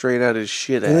nectarine straight out his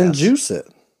shit ass. And then juice it.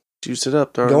 Juice it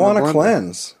up. Go on a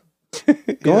cleanse.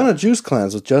 Go on a juice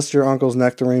cleanse with just your uncle's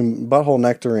nectarine, butthole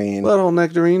nectarine. Butthole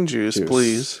nectarine juice,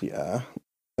 please. Yeah.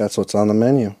 That's what's on the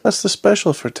menu. That's the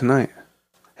special for tonight.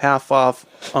 Half off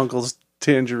Uncle's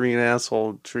tangerine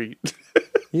asshole treat.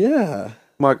 Yeah.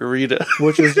 Margarita.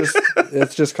 Which is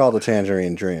it's just called a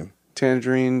tangerine dream.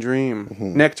 Tangerine dream.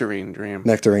 Mm-hmm. Nectarine dream.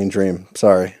 Nectarine dream.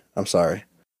 Sorry. I'm sorry.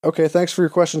 Okay, thanks for your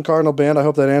question, Cardinal Band. I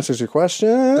hope that answers your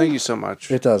question. Thank you so much.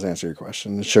 It does answer your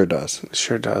question. It sure does. It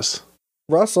sure does.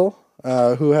 Russell,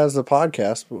 who has the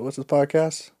podcast. What's his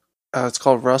podcast? It's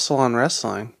called Russell on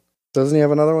Wrestling. Doesn't he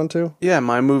have another one too? Yeah,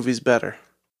 My Movie's Better.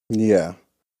 Yeah.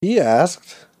 He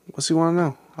asked. What's he want to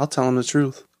know? I'll tell him the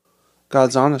truth.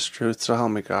 God's honest truth, so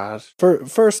help me God. For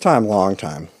first time, long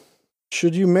time.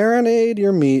 Should you marinate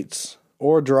your meats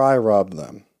or dry rub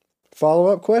them?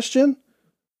 Follow-up question.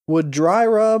 Would dry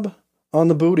rub on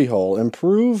the booty hole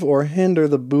improve or hinder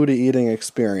the booty eating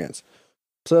experience?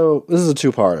 So this is a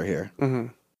two-parter here. Mm-hmm.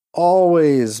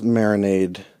 Always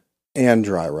marinate and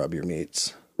dry rub your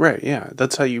meats. Right, yeah.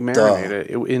 That's how you marinate it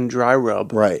in dry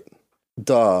rub. Right.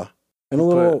 Duh. And a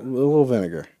little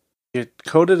vinegar. You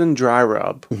coat it in dry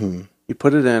rub. Mm-hmm. You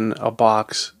put it in a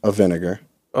box of vinegar,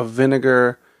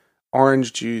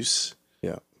 orange juice,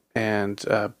 yeah, and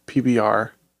PBR.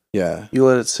 Yeah. You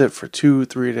let it sit for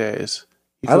 2-3 days.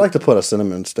 I like to put a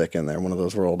cinnamon stick in there, one of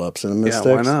those rolled up cinnamon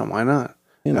sticks. Yeah, why not?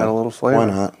 You know, add a little flavor. Why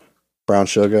not? Brown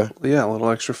sugar. Yeah, a little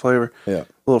extra flavor. Yeah. A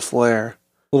little flair.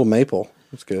 A little maple.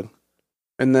 That's good.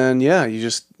 And then, yeah, you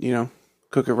just,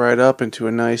 cook it right up into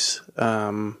a nice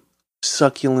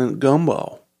succulent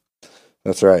gumbo.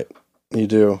 That's right. You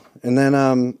do. And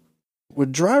then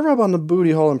would dry rub on the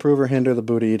booty hole improve or hinder the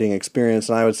booty eating experience?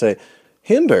 And I would say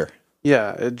hinder.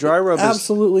 Yeah, a dry rub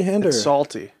absolutely hinder. It's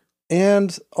salty.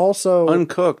 And also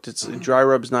uncooked, dry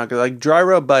rub's not good. Like dry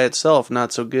rub by itself,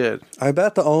 not so good. I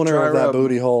bet the owner of that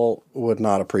booty hole would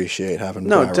not appreciate having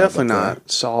dry rub. No, definitely not.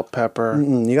 Salt, pepper.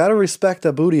 You got to respect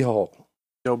the booty hole.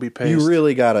 Adobe paste. You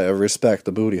really got to respect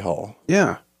the booty hole.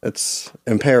 Yeah, it's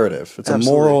imperative. It's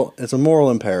Absolutely. a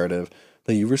moral imperative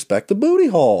that you respect the booty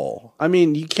hole. I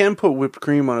mean, you can put whipped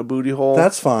cream on a booty hole.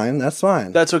 That's fine. That's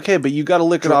fine. That's okay, but you got to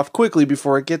lick it off quickly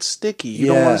before it gets sticky. You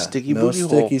don't want a sticky booty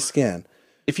hole. No sticky skin.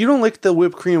 If you don't lick the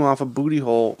whipped cream off a booty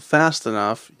hole fast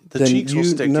enough, the cheeks will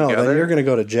stick together. Then you're going to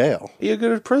go to jail. You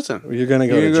go to prison. You're going to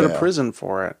go to jail. You're going to prison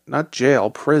for it. Not jail,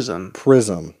 prison.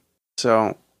 Prison.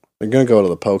 So you're going to go to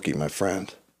the pokey, my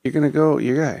friend. You're going to go,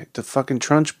 the fucking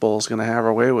Trunch Bull's going to have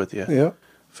her way with you. Yeah.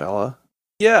 Fella.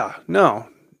 Yeah, no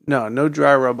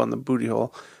dry rub on the booty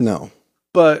hole. No.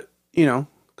 But,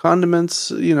 condiments,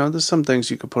 there's some things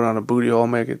you could put on a booty hole,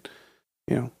 make it,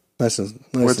 nice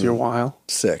worth your while.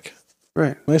 Sick.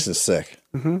 Right. Nice and sick.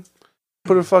 Mm-hmm.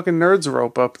 Put a fucking Nerds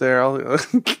rope up there. I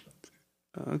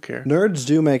don't care. Nerds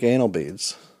do make anal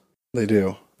beads. They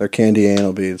do. They're candy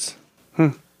anal beads.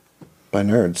 By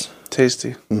Nerds.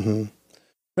 Tasty. Mm-hmm.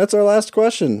 That's our last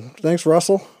question. Thanks,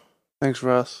 Russell. Thanks,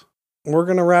 Russ. We're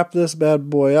going to wrap this bad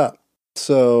boy up.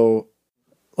 So,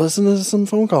 listen to some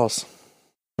phone calls.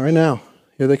 Right now.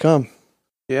 Here they come.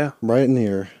 Yeah. Right in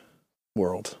your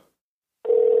world.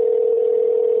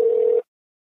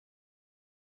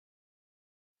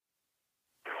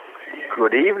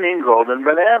 Good evening, Golden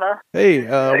Banana. Hey,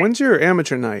 when's your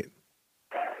amateur night?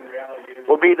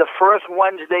 Will be the first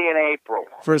Wednesday in April.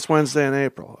 First Wednesday in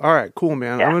April. All right, cool,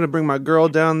 man. Yeah. I'm going to bring my girl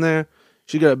down there.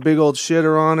 She got a big old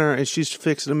shitter on her, and she's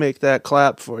fixing to make that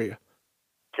clap for you.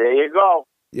 There you go.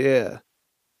 Yeah.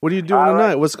 What are you doing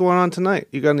tonight? What's going on tonight?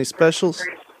 You got any specials?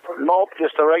 Nope,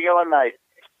 just a regular night.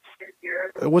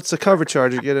 What's the cover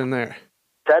charge you get in there?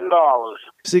 $10.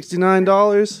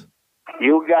 $69?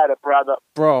 You got it, brother.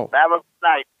 Bro. Have a good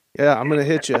night. Yeah, I'm going to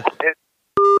hit you.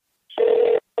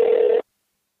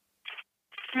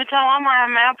 Mattel, I'm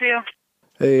going to help you.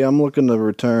 Hey, I'm looking to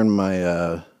return my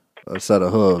a set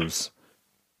of hooves.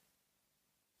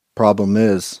 Problem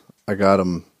is, I got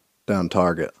them down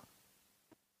Target.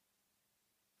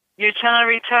 You're trying to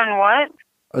return what?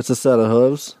 It's a set of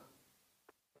hooves.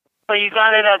 So you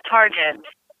got it at Target?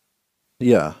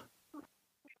 Yeah.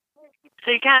 So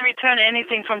you can't return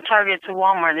anything from Target to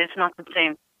Walmart. It's not the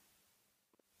same.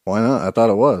 Why not? I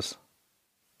thought it was.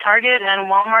 Target and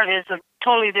Walmart is a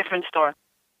totally different store.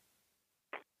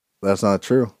 That's not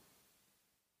true.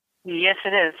 Yes,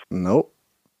 it is. Nope.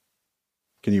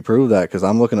 Can you prove that? Because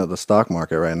I'm looking at the stock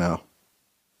market right now,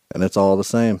 and it's all the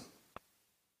same.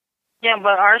 Yeah,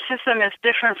 but our system is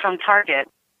different from Target.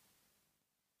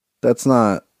 That's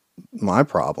not my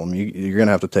problem. You're going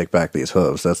to have to take back these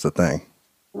hooves. That's the thing.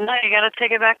 No, you got to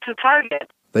take it back to Target.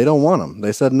 They don't want them.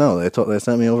 They said no. They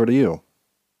sent me over to you.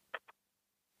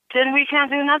 Then we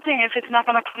can't do nothing if it's not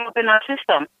going to come up in our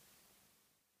system.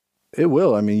 It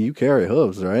will. I mean, you carry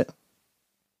hooves, right?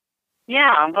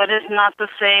 Yeah, but it's not the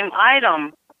same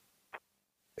item.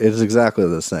 It's exactly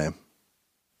the same.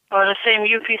 Or the same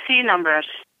UPC numbers.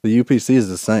 The UPC is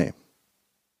the same.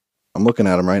 I'm looking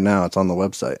at them right now. It's on the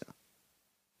website.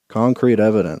 Concrete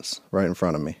evidence right in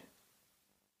front of me.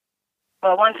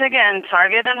 But once again,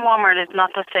 Target and Walmart is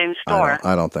not the same store.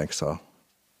 I don't think so.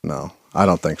 No, I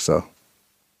don't think so.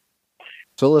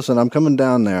 So listen, I'm coming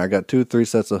down there. I got 2-3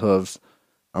 sets of hooves.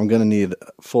 I'm going to need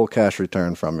full cash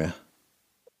return from you.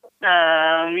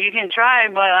 You can try,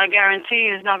 but I guarantee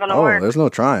it's not going to work. Oh, there's no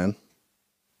trying.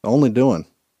 Only doing.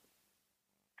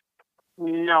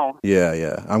 No.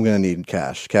 Yeah. I'm going to need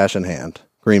cash. Cash in hand.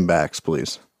 Greenbacks,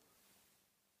 please.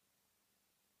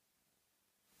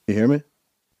 You hear me?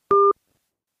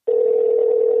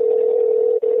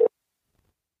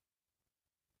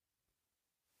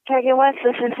 Target West,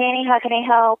 this is Danny. How can I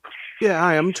help? Yeah,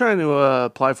 hi. I'm trying to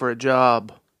apply for a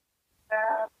job.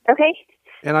 Okay.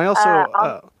 And I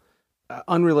also,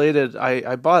 unrelated,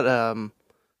 I bought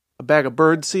a bag of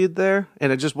bird seed there,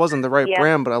 and it just wasn't the right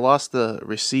brand, but I lost the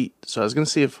receipt. So I was going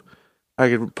to see if I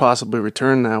could possibly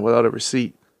return that without a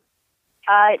receipt.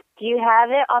 Do you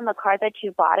have it on the card that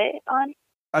you bought it on?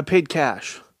 I paid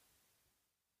cash.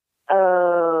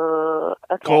 Oh,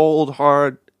 okay. Cold,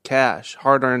 hard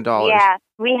hard-earned dollars. Yeah,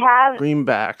 we have...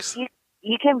 Greenbacks.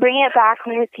 You can bring it back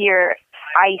with your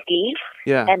ID.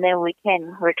 Yeah. And then we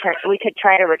could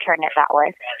try to return it that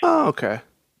way. Oh, okay.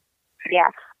 Yeah.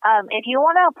 If you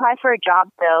want to apply for a job,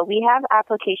 though, we have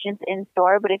applications in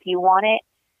store, but if you want it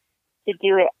to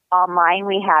do it online,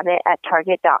 we have it at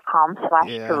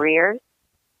target.com/careers.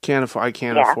 I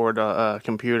can't afford a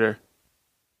computer.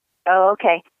 Oh,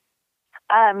 okay.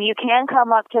 You can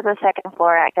come up to the second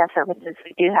floor at Guest Services.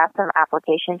 We do have some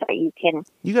applications that you can...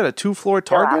 You got a 2-floor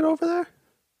Target over there?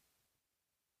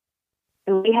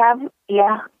 We have,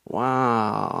 yeah.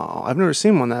 Wow. I've never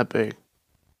seen one that big.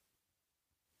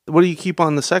 What do you keep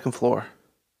on the second floor?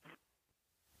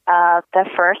 The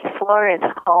first floor is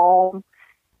home,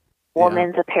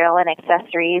 women's apparel and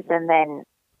accessories, and then,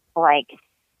 like,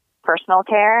 personal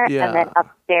care. Yeah. And then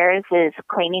upstairs is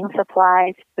cleaning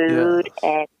supplies, food,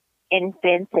 and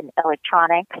infants and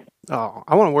electronics. Oh,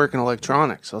 I want to work in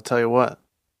electronics, I'll tell you what.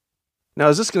 Now,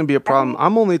 is this going to be a problem?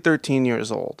 I'm only 13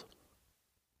 years old.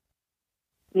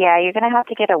 Yeah, you're going to have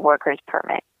to get a worker's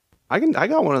permit. I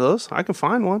got one of those. I can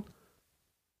find one.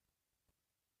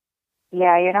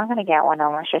 Yeah, you're not going to get one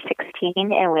unless you're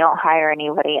 16, and we don't hire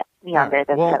anybody younger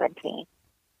than 17.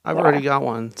 I've already got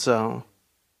one, so...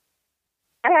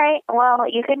 All right. Well,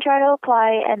 you can try to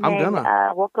apply, and then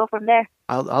we'll go from there.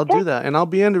 I'll do that, and I'll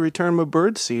be in to return my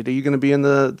bird seed. Are you going to be in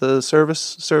the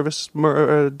service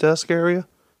desk area?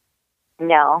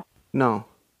 No. No.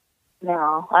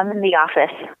 No, I'm in the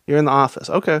office. You're in the office.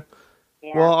 Okay.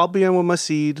 Yeah. Well, I'll be in with my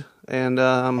seed, and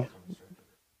I'll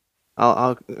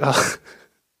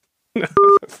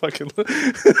fucking.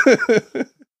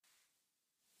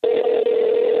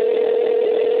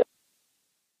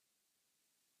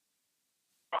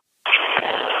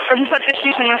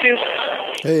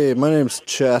 Hey, my name's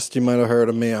Chest. You might have heard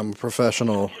of me. I'm a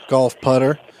professional golf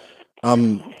putter.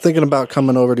 I'm thinking about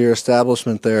coming over to your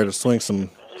establishment there to swing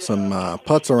some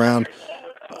putts around.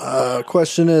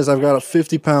 Question is, I've got a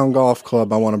 50-pound golf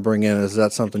club I want to bring in. Is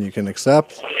that something you can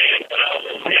accept?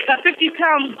 A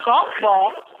 50-pound golf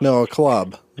ball? No, a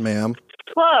club, ma'am.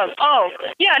 Club? Oh,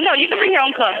 yeah, no, you can bring your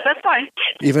own club. That's fine.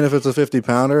 Even if it's a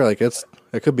 50-pounder, like it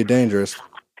could be dangerous.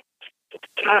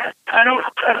 I'm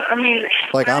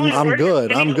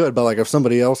good, but like if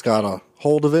somebody else got a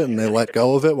hold of it and they let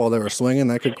go of it while they were swinging,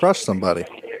 that could crush somebody.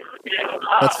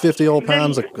 That's 50 old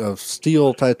pounds of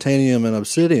steel, titanium, and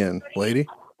obsidian, lady.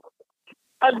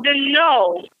 Then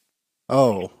no.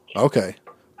 Oh, okay.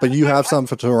 But you have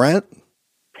something to rent?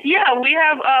 Yeah, we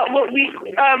have,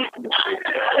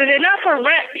 they're not for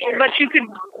rent, but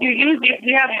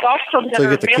we have golf clubs that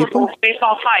are available based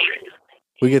off height.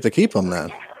 We get to keep them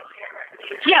then?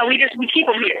 Yeah, we keep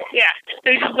them here. Yeah.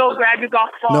 So you just go grab your golf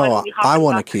ball. No, I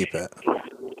want to keep it.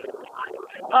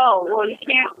 Oh, well, you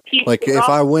can't keep like, if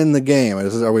I win the game,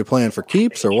 are we playing for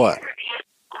keeps or what?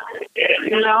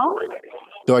 No.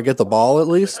 Do I get the ball at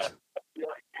least?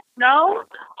 No.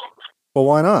 Well,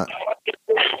 why not?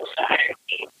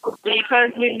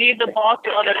 Because we need the ball to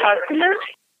other customers.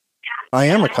 I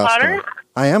am a customer.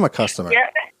 Yeah.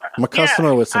 I'm a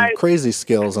customer with some crazy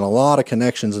skills and a lot of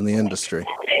connections in the industry.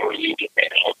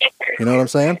 You know what I'm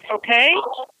saying? Okay.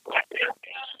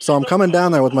 So I'm coming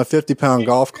down there with my 50-pound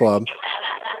golf club,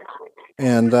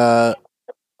 and I'm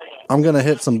going to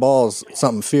hit some balls,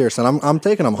 something fierce, and I'm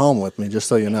taking them home with me, just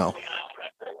so you know.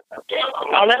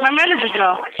 I'll let my manager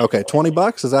know. Okay,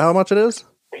 $20? Is that how much it is?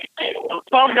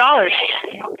 $12.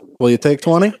 Will you take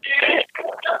 20?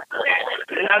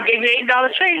 I'll give you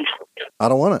 $8 change. I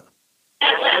don't want it.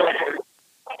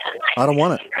 I don't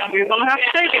want it. You're going to have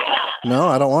to take it. No,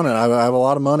 I don't want it. I have a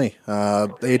lot of money.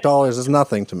 $8 is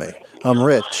nothing to me. I'm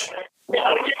rich. Okay.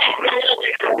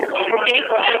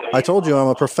 I told you I'm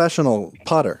a professional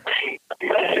putter.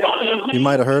 You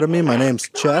might have heard of me. My name's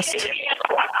Chest.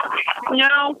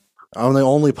 No. I'm the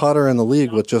only putter in the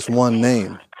league with just one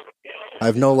name. I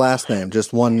have no last name,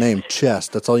 just one name,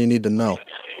 Chest. That's all you need to know.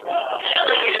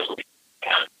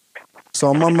 So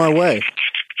I'm on my way.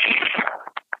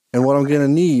 And what I'm going to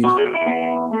need...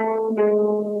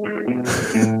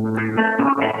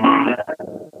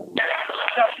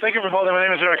 Thank you for calling. My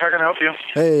name is Eric. How can I help you?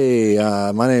 Hey,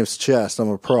 my name's Chest. I'm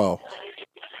a pro.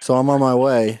 So I'm on my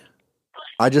way.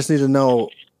 I just need to know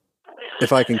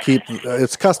if I can keep...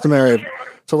 It's customary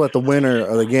to let the winner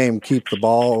of the game keep the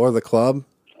ball or the club,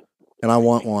 and I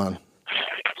want one.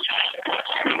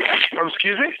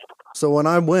 Excuse me? So when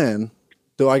I win,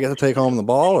 do I get to take home the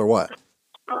ball or what?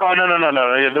 Oh, no.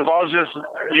 The ball's just...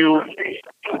 You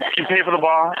pay for the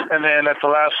ball, and then at the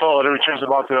last hole, it returns the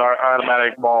ball to our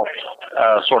automatic ball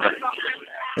sorter.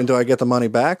 And do I get the money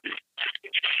back?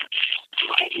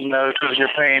 No, because you're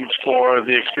paying for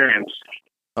the experience.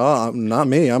 Oh, not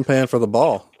me. I'm paying for the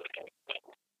ball.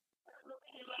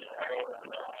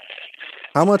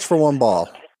 How much for one ball?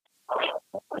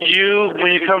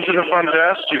 When you come to the front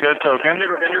desk, you get a token.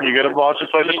 You get a ball to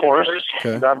play the course.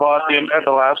 Okay. That ball at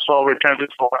the last hole returns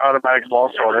it to an automatic ball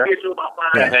sorter.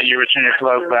 Yeah. And then you return your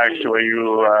club back to where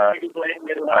you play.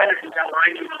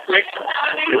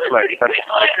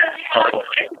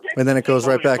 And then it goes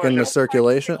right back into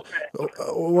circulation.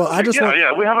 Well, I just want.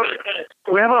 Yeah. We have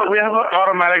an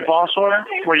automatic ball sorter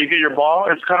where you get your ball.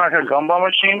 It's kind of like a gumball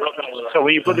machine. So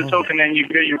when you put the token in, you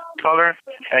get your color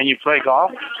and you play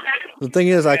golf. The thing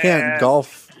is, I can't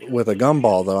golf with a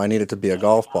gumball, though. I need it to be a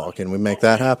golf ball. Can we make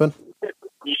that happen?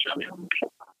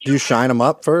 Do you shine them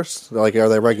up first? Like, are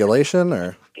they regulation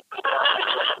or?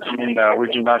 No,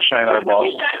 we do not shine our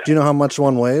balls. Do you know how much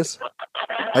one weighs?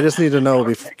 I just need to know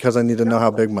because I need to know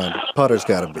how big my putter's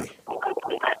got to be.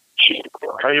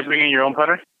 Are you bringing your own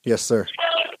putter? Yes, sir.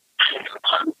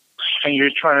 And you're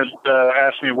trying to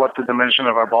ask me what the dimension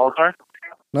of our balls are?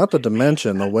 Not the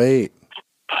dimension, the weight.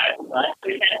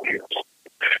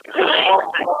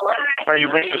 Are you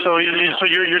so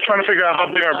you're trying to figure out how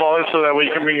big our ball is so that way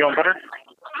you can bring your own putter?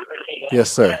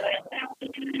 Yes, sir.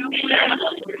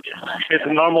 It's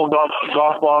a normal golf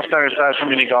ball, standard size for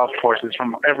mini golf courses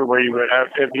from everywhere you would have.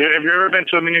 Have you ever been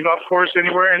to a mini golf course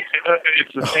anywhere?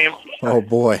 It's the same. Oh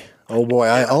boy.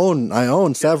 I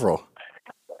own several.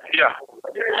 Yeah.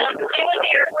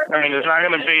 I mean, it's not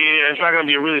going to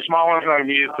be a really small one. It's not going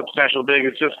to be substantial big.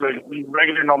 It's just a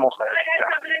regular, normal size.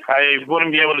 Yeah. I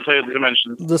wouldn't be able to tell you the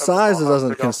dimensions. The size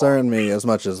doesn't concern me as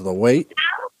much as the weight.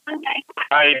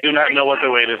 I do not know what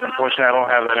the weight is. Unfortunately, I don't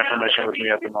have that information with me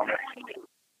at the moment.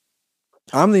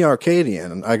 I'm the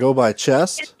Arcadian. I go by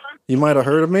Chest. You might have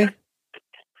heard of me.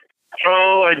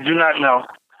 Oh, I do not know.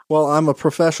 Well, I'm a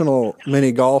professional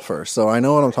mini golfer, so I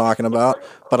know what I'm talking about,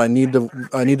 but I need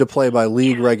to play by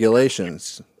league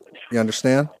regulations. You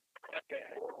understand?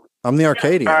 I'm the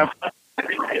Arcadian.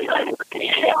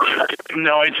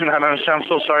 No, I do not understand. I'm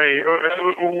so sorry.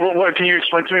 What, can you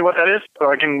explain to me what that is so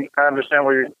I can understand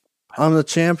what you're... I'm the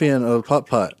champion of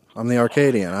putt-putt. I'm the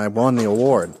Arcadian. I won the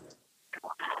award.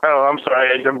 Oh, I'm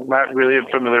sorry. I'm not really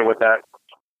familiar with that.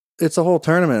 It's a whole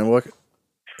tournament.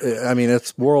 I mean,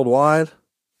 it's worldwide.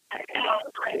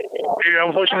 Yeah,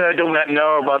 unfortunately, I do not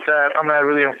know about that. I'm not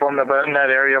really informed about in that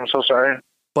area. I'm so sorry.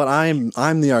 But I'm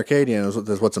the Arcadian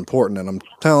is what's important, and I'm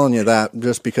telling you that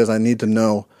just because I need to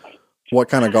know what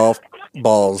kind of golf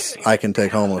balls I can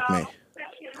take home with me,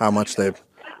 how much they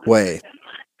weigh.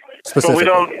 Specifically.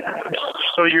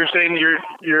 So So you're saying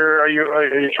are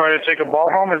you trying to take a ball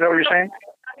home? Is that what you're saying?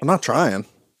 I'm not trying.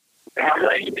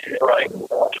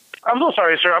 I'm so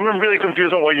sorry, sir. I'm really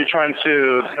confused on what you're trying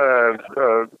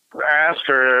to ask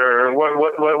or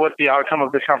what the outcome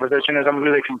of this conversation is. I'm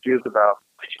really confused about.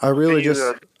 I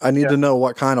need to know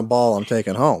what kind of ball I'm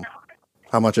taking home,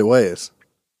 how much it weighs.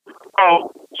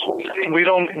 Oh, you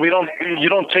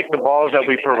don't take the balls that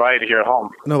we provide here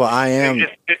home. No, but I am.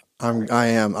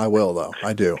 I will though.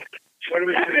 I do. Is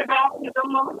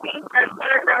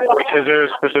there a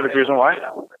specific reason why?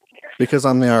 Because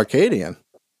I'm the Arcadian.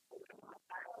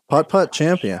 Putt-putt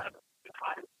champion.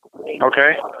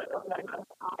 Okay.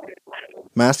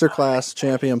 Masterclass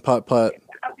champion putt-putt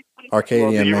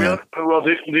Arcadian man.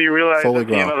 Do you realize fully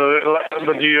that,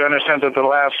 but do you understand that the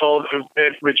last hole,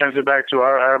 it returns it back to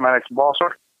our automatic ball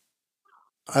sort?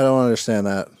 I don't understand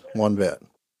that one bit.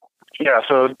 Yeah,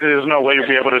 so there's no way you'll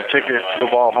be able to take the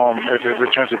ball home if it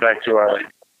returns it back to our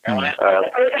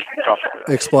golf.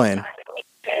 Explain.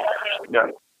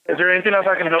 Yeah. Is there anything else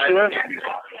I can help you with?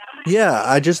 Yeah,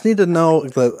 I just need to know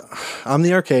that I'm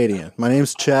the Arcadian. My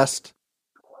name's Chest.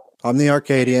 I'm the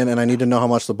Arcadian, and I need to know how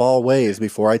much the ball weighs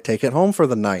before I take it home for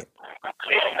the night.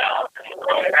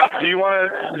 Do you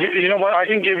want to? You know what? I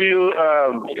can give you.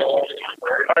 Our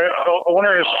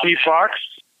owner is Steve Fox.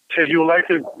 If you would like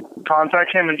to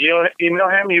contact him and email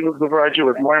him, he will provide you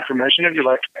with more information if you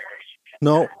like.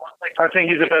 No. I think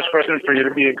he's the best person for you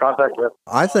to be in contact with.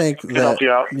 I think that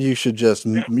you should just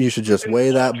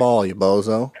weigh that ball, you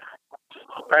bozo.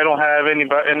 I don't have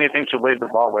anything to weigh the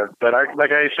ball with, but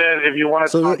like I said, if you want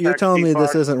to. So you're telling me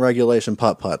this isn't regulation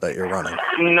putt-putt that you're running?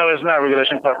 No, it's not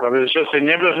regulation putt-putt. It's just a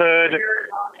neighborhood,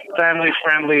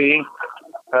 family-friendly.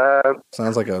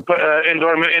 Sounds like a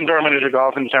indoor miniature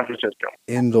golf in San Francisco.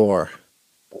 Indoor.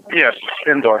 Yes,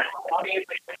 indoor.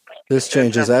 This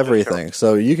changes everything.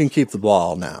 So you can keep the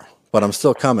ball now, but I'm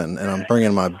still coming, and I'm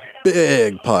bringing my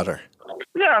big putter.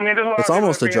 Yeah, I mean, it's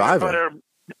almost a driver.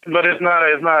 But it's not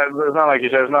like you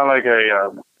said. It's not like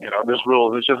a there's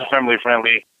rules. It's just family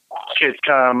friendly. Kids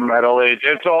come at all ages.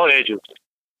 It's all ages.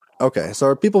 Okay, so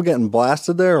are people getting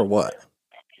blasted there or what?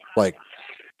 Like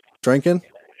drinking?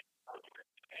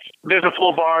 there's a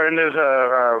full bar, and there's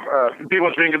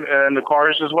people drinking in the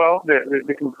cars as well.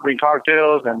 They can bring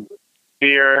cocktails and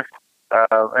beer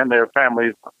and their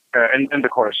families in the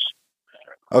course.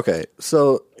 Okay,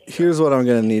 so here's what I'm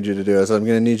going to need you to do. Is I'm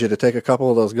going to need you to take a couple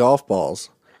of those golf balls,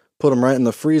 put them right in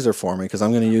the freezer for me, because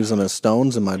I'm going to use them as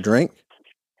stones in my drink.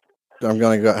 I'm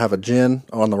going to go have a gin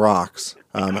on the rocks.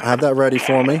 Have that ready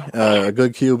for me. A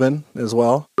good Cuban as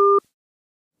well.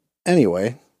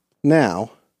 Anyway,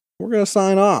 now we're going to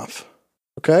sign off.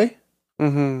 Okay?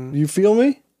 Mm-hmm. You feel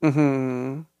me?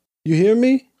 Mm-hmm. You hear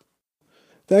me?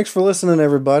 Thanks for listening,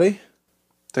 everybody.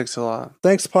 Thanks a lot.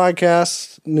 Thanks,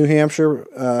 Podcast New Hampshire,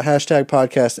 hashtag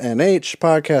PodcastNH,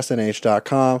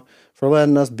 podcastnh.com, for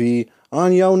letting us be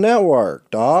on your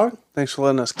network, dog. Thanks for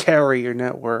letting us carry your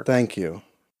network. Thank you.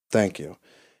 Thank you.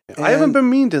 I haven't been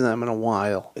mean to them in a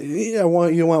while. Yeah,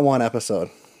 you went one episode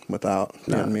without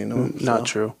being mean to them. Not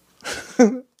true.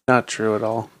 Not true at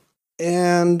all.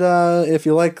 And if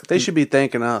you like... They should be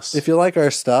thanking us. If you like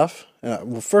our stuff,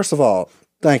 well, first of all,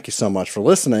 thank you so much for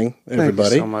listening, everybody.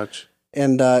 Thank you so much.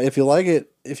 And if you like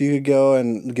it, if you could go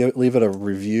and leave it a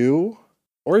review,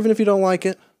 or even if you don't like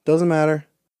it, doesn't matter.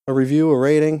 A review, a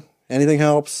rating, anything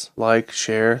helps. Like,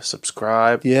 share,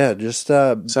 subscribe. Yeah, just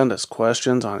send us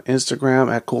questions on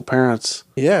Instagram at Cool Parents.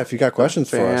 Yeah, if you got questions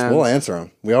for us, we'll answer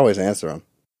them. We always answer them.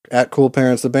 At Cool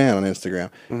Parents the Band on Instagram.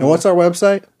 Mm-hmm. And what's our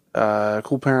website?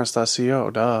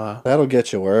 Coolparents.co, duh. That'll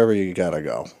get you wherever you gotta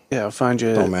go. Yeah, I'll find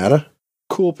you. Don't matter.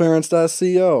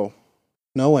 Coolparents.co.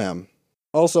 No M.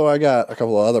 Also, I got a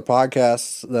couple of other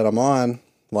podcasts that I'm on,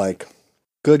 like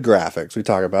Good Graphics. We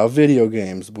talk about video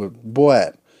games with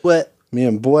Boet. Me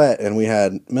and Boet, and we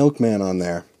had Milkman on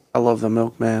there. I love the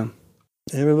Milkman.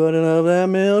 Everybody love that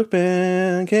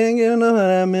Milkman. Can't get enough of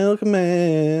that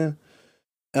Milkman.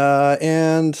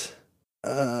 And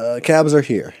Cabs Are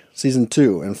Here. Season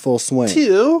 2 in full swing.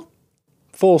 2?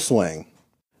 Full swing.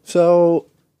 So...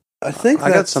 I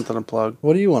got something to plug.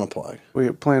 What do you want to plug?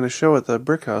 We're playing a show at the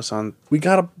Brick House on... We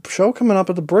got a show coming up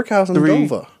at the Brick House in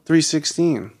Dover.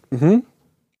 3/16. Mm-hmm.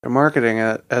 They're marketing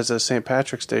it as a St.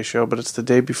 Patrick's Day show, but it's the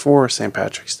day before St.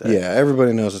 Patrick's Day. Yeah,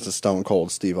 everybody knows it's a Stone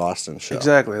Cold Steve Austin show.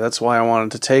 Exactly. That's why I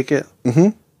wanted to take it. Mm-hmm.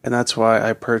 And that's why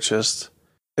I purchased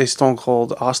a Stone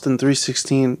Cold Austin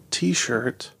 3/16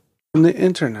 t-shirt from the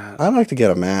internet. I'd like to get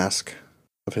a mask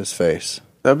of his face.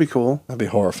 That'd be cool. That'd be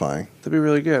horrifying. That'd be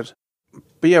really good.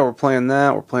 But yeah, we're playing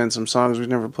that. We're playing some songs we've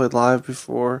never played live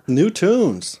before. New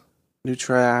tunes. New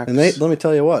tracks. And let me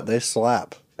tell you what, they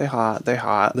slap. They hot.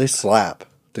 They slap,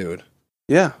 dude.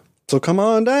 Yeah. So come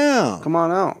on down. Come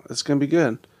on out. It's going to be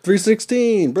good.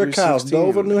 316, Brick House,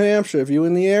 Dover, New Hampshire. If you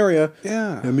in the area,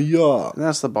 yeah, hit me up. And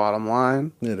that's the bottom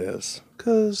line. It is.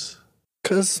 Cause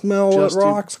smell what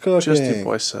rock's cooking. Just your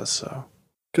boy says so.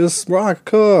 Cause rock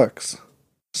cooks.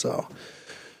 So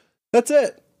that's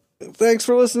it. Thanks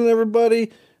for listening,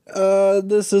 everybody.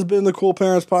 This has been the Cool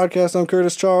Parents Podcast. I'm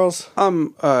Curtis Charles.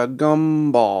 I'm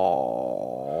Gumball.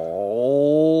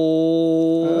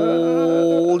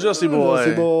 Justy boy.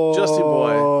 Justy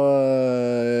boy.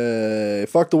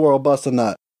 Fuck the world, bust a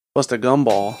nut. Bust a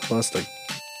gumball.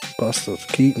 Bust a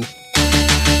Keaton.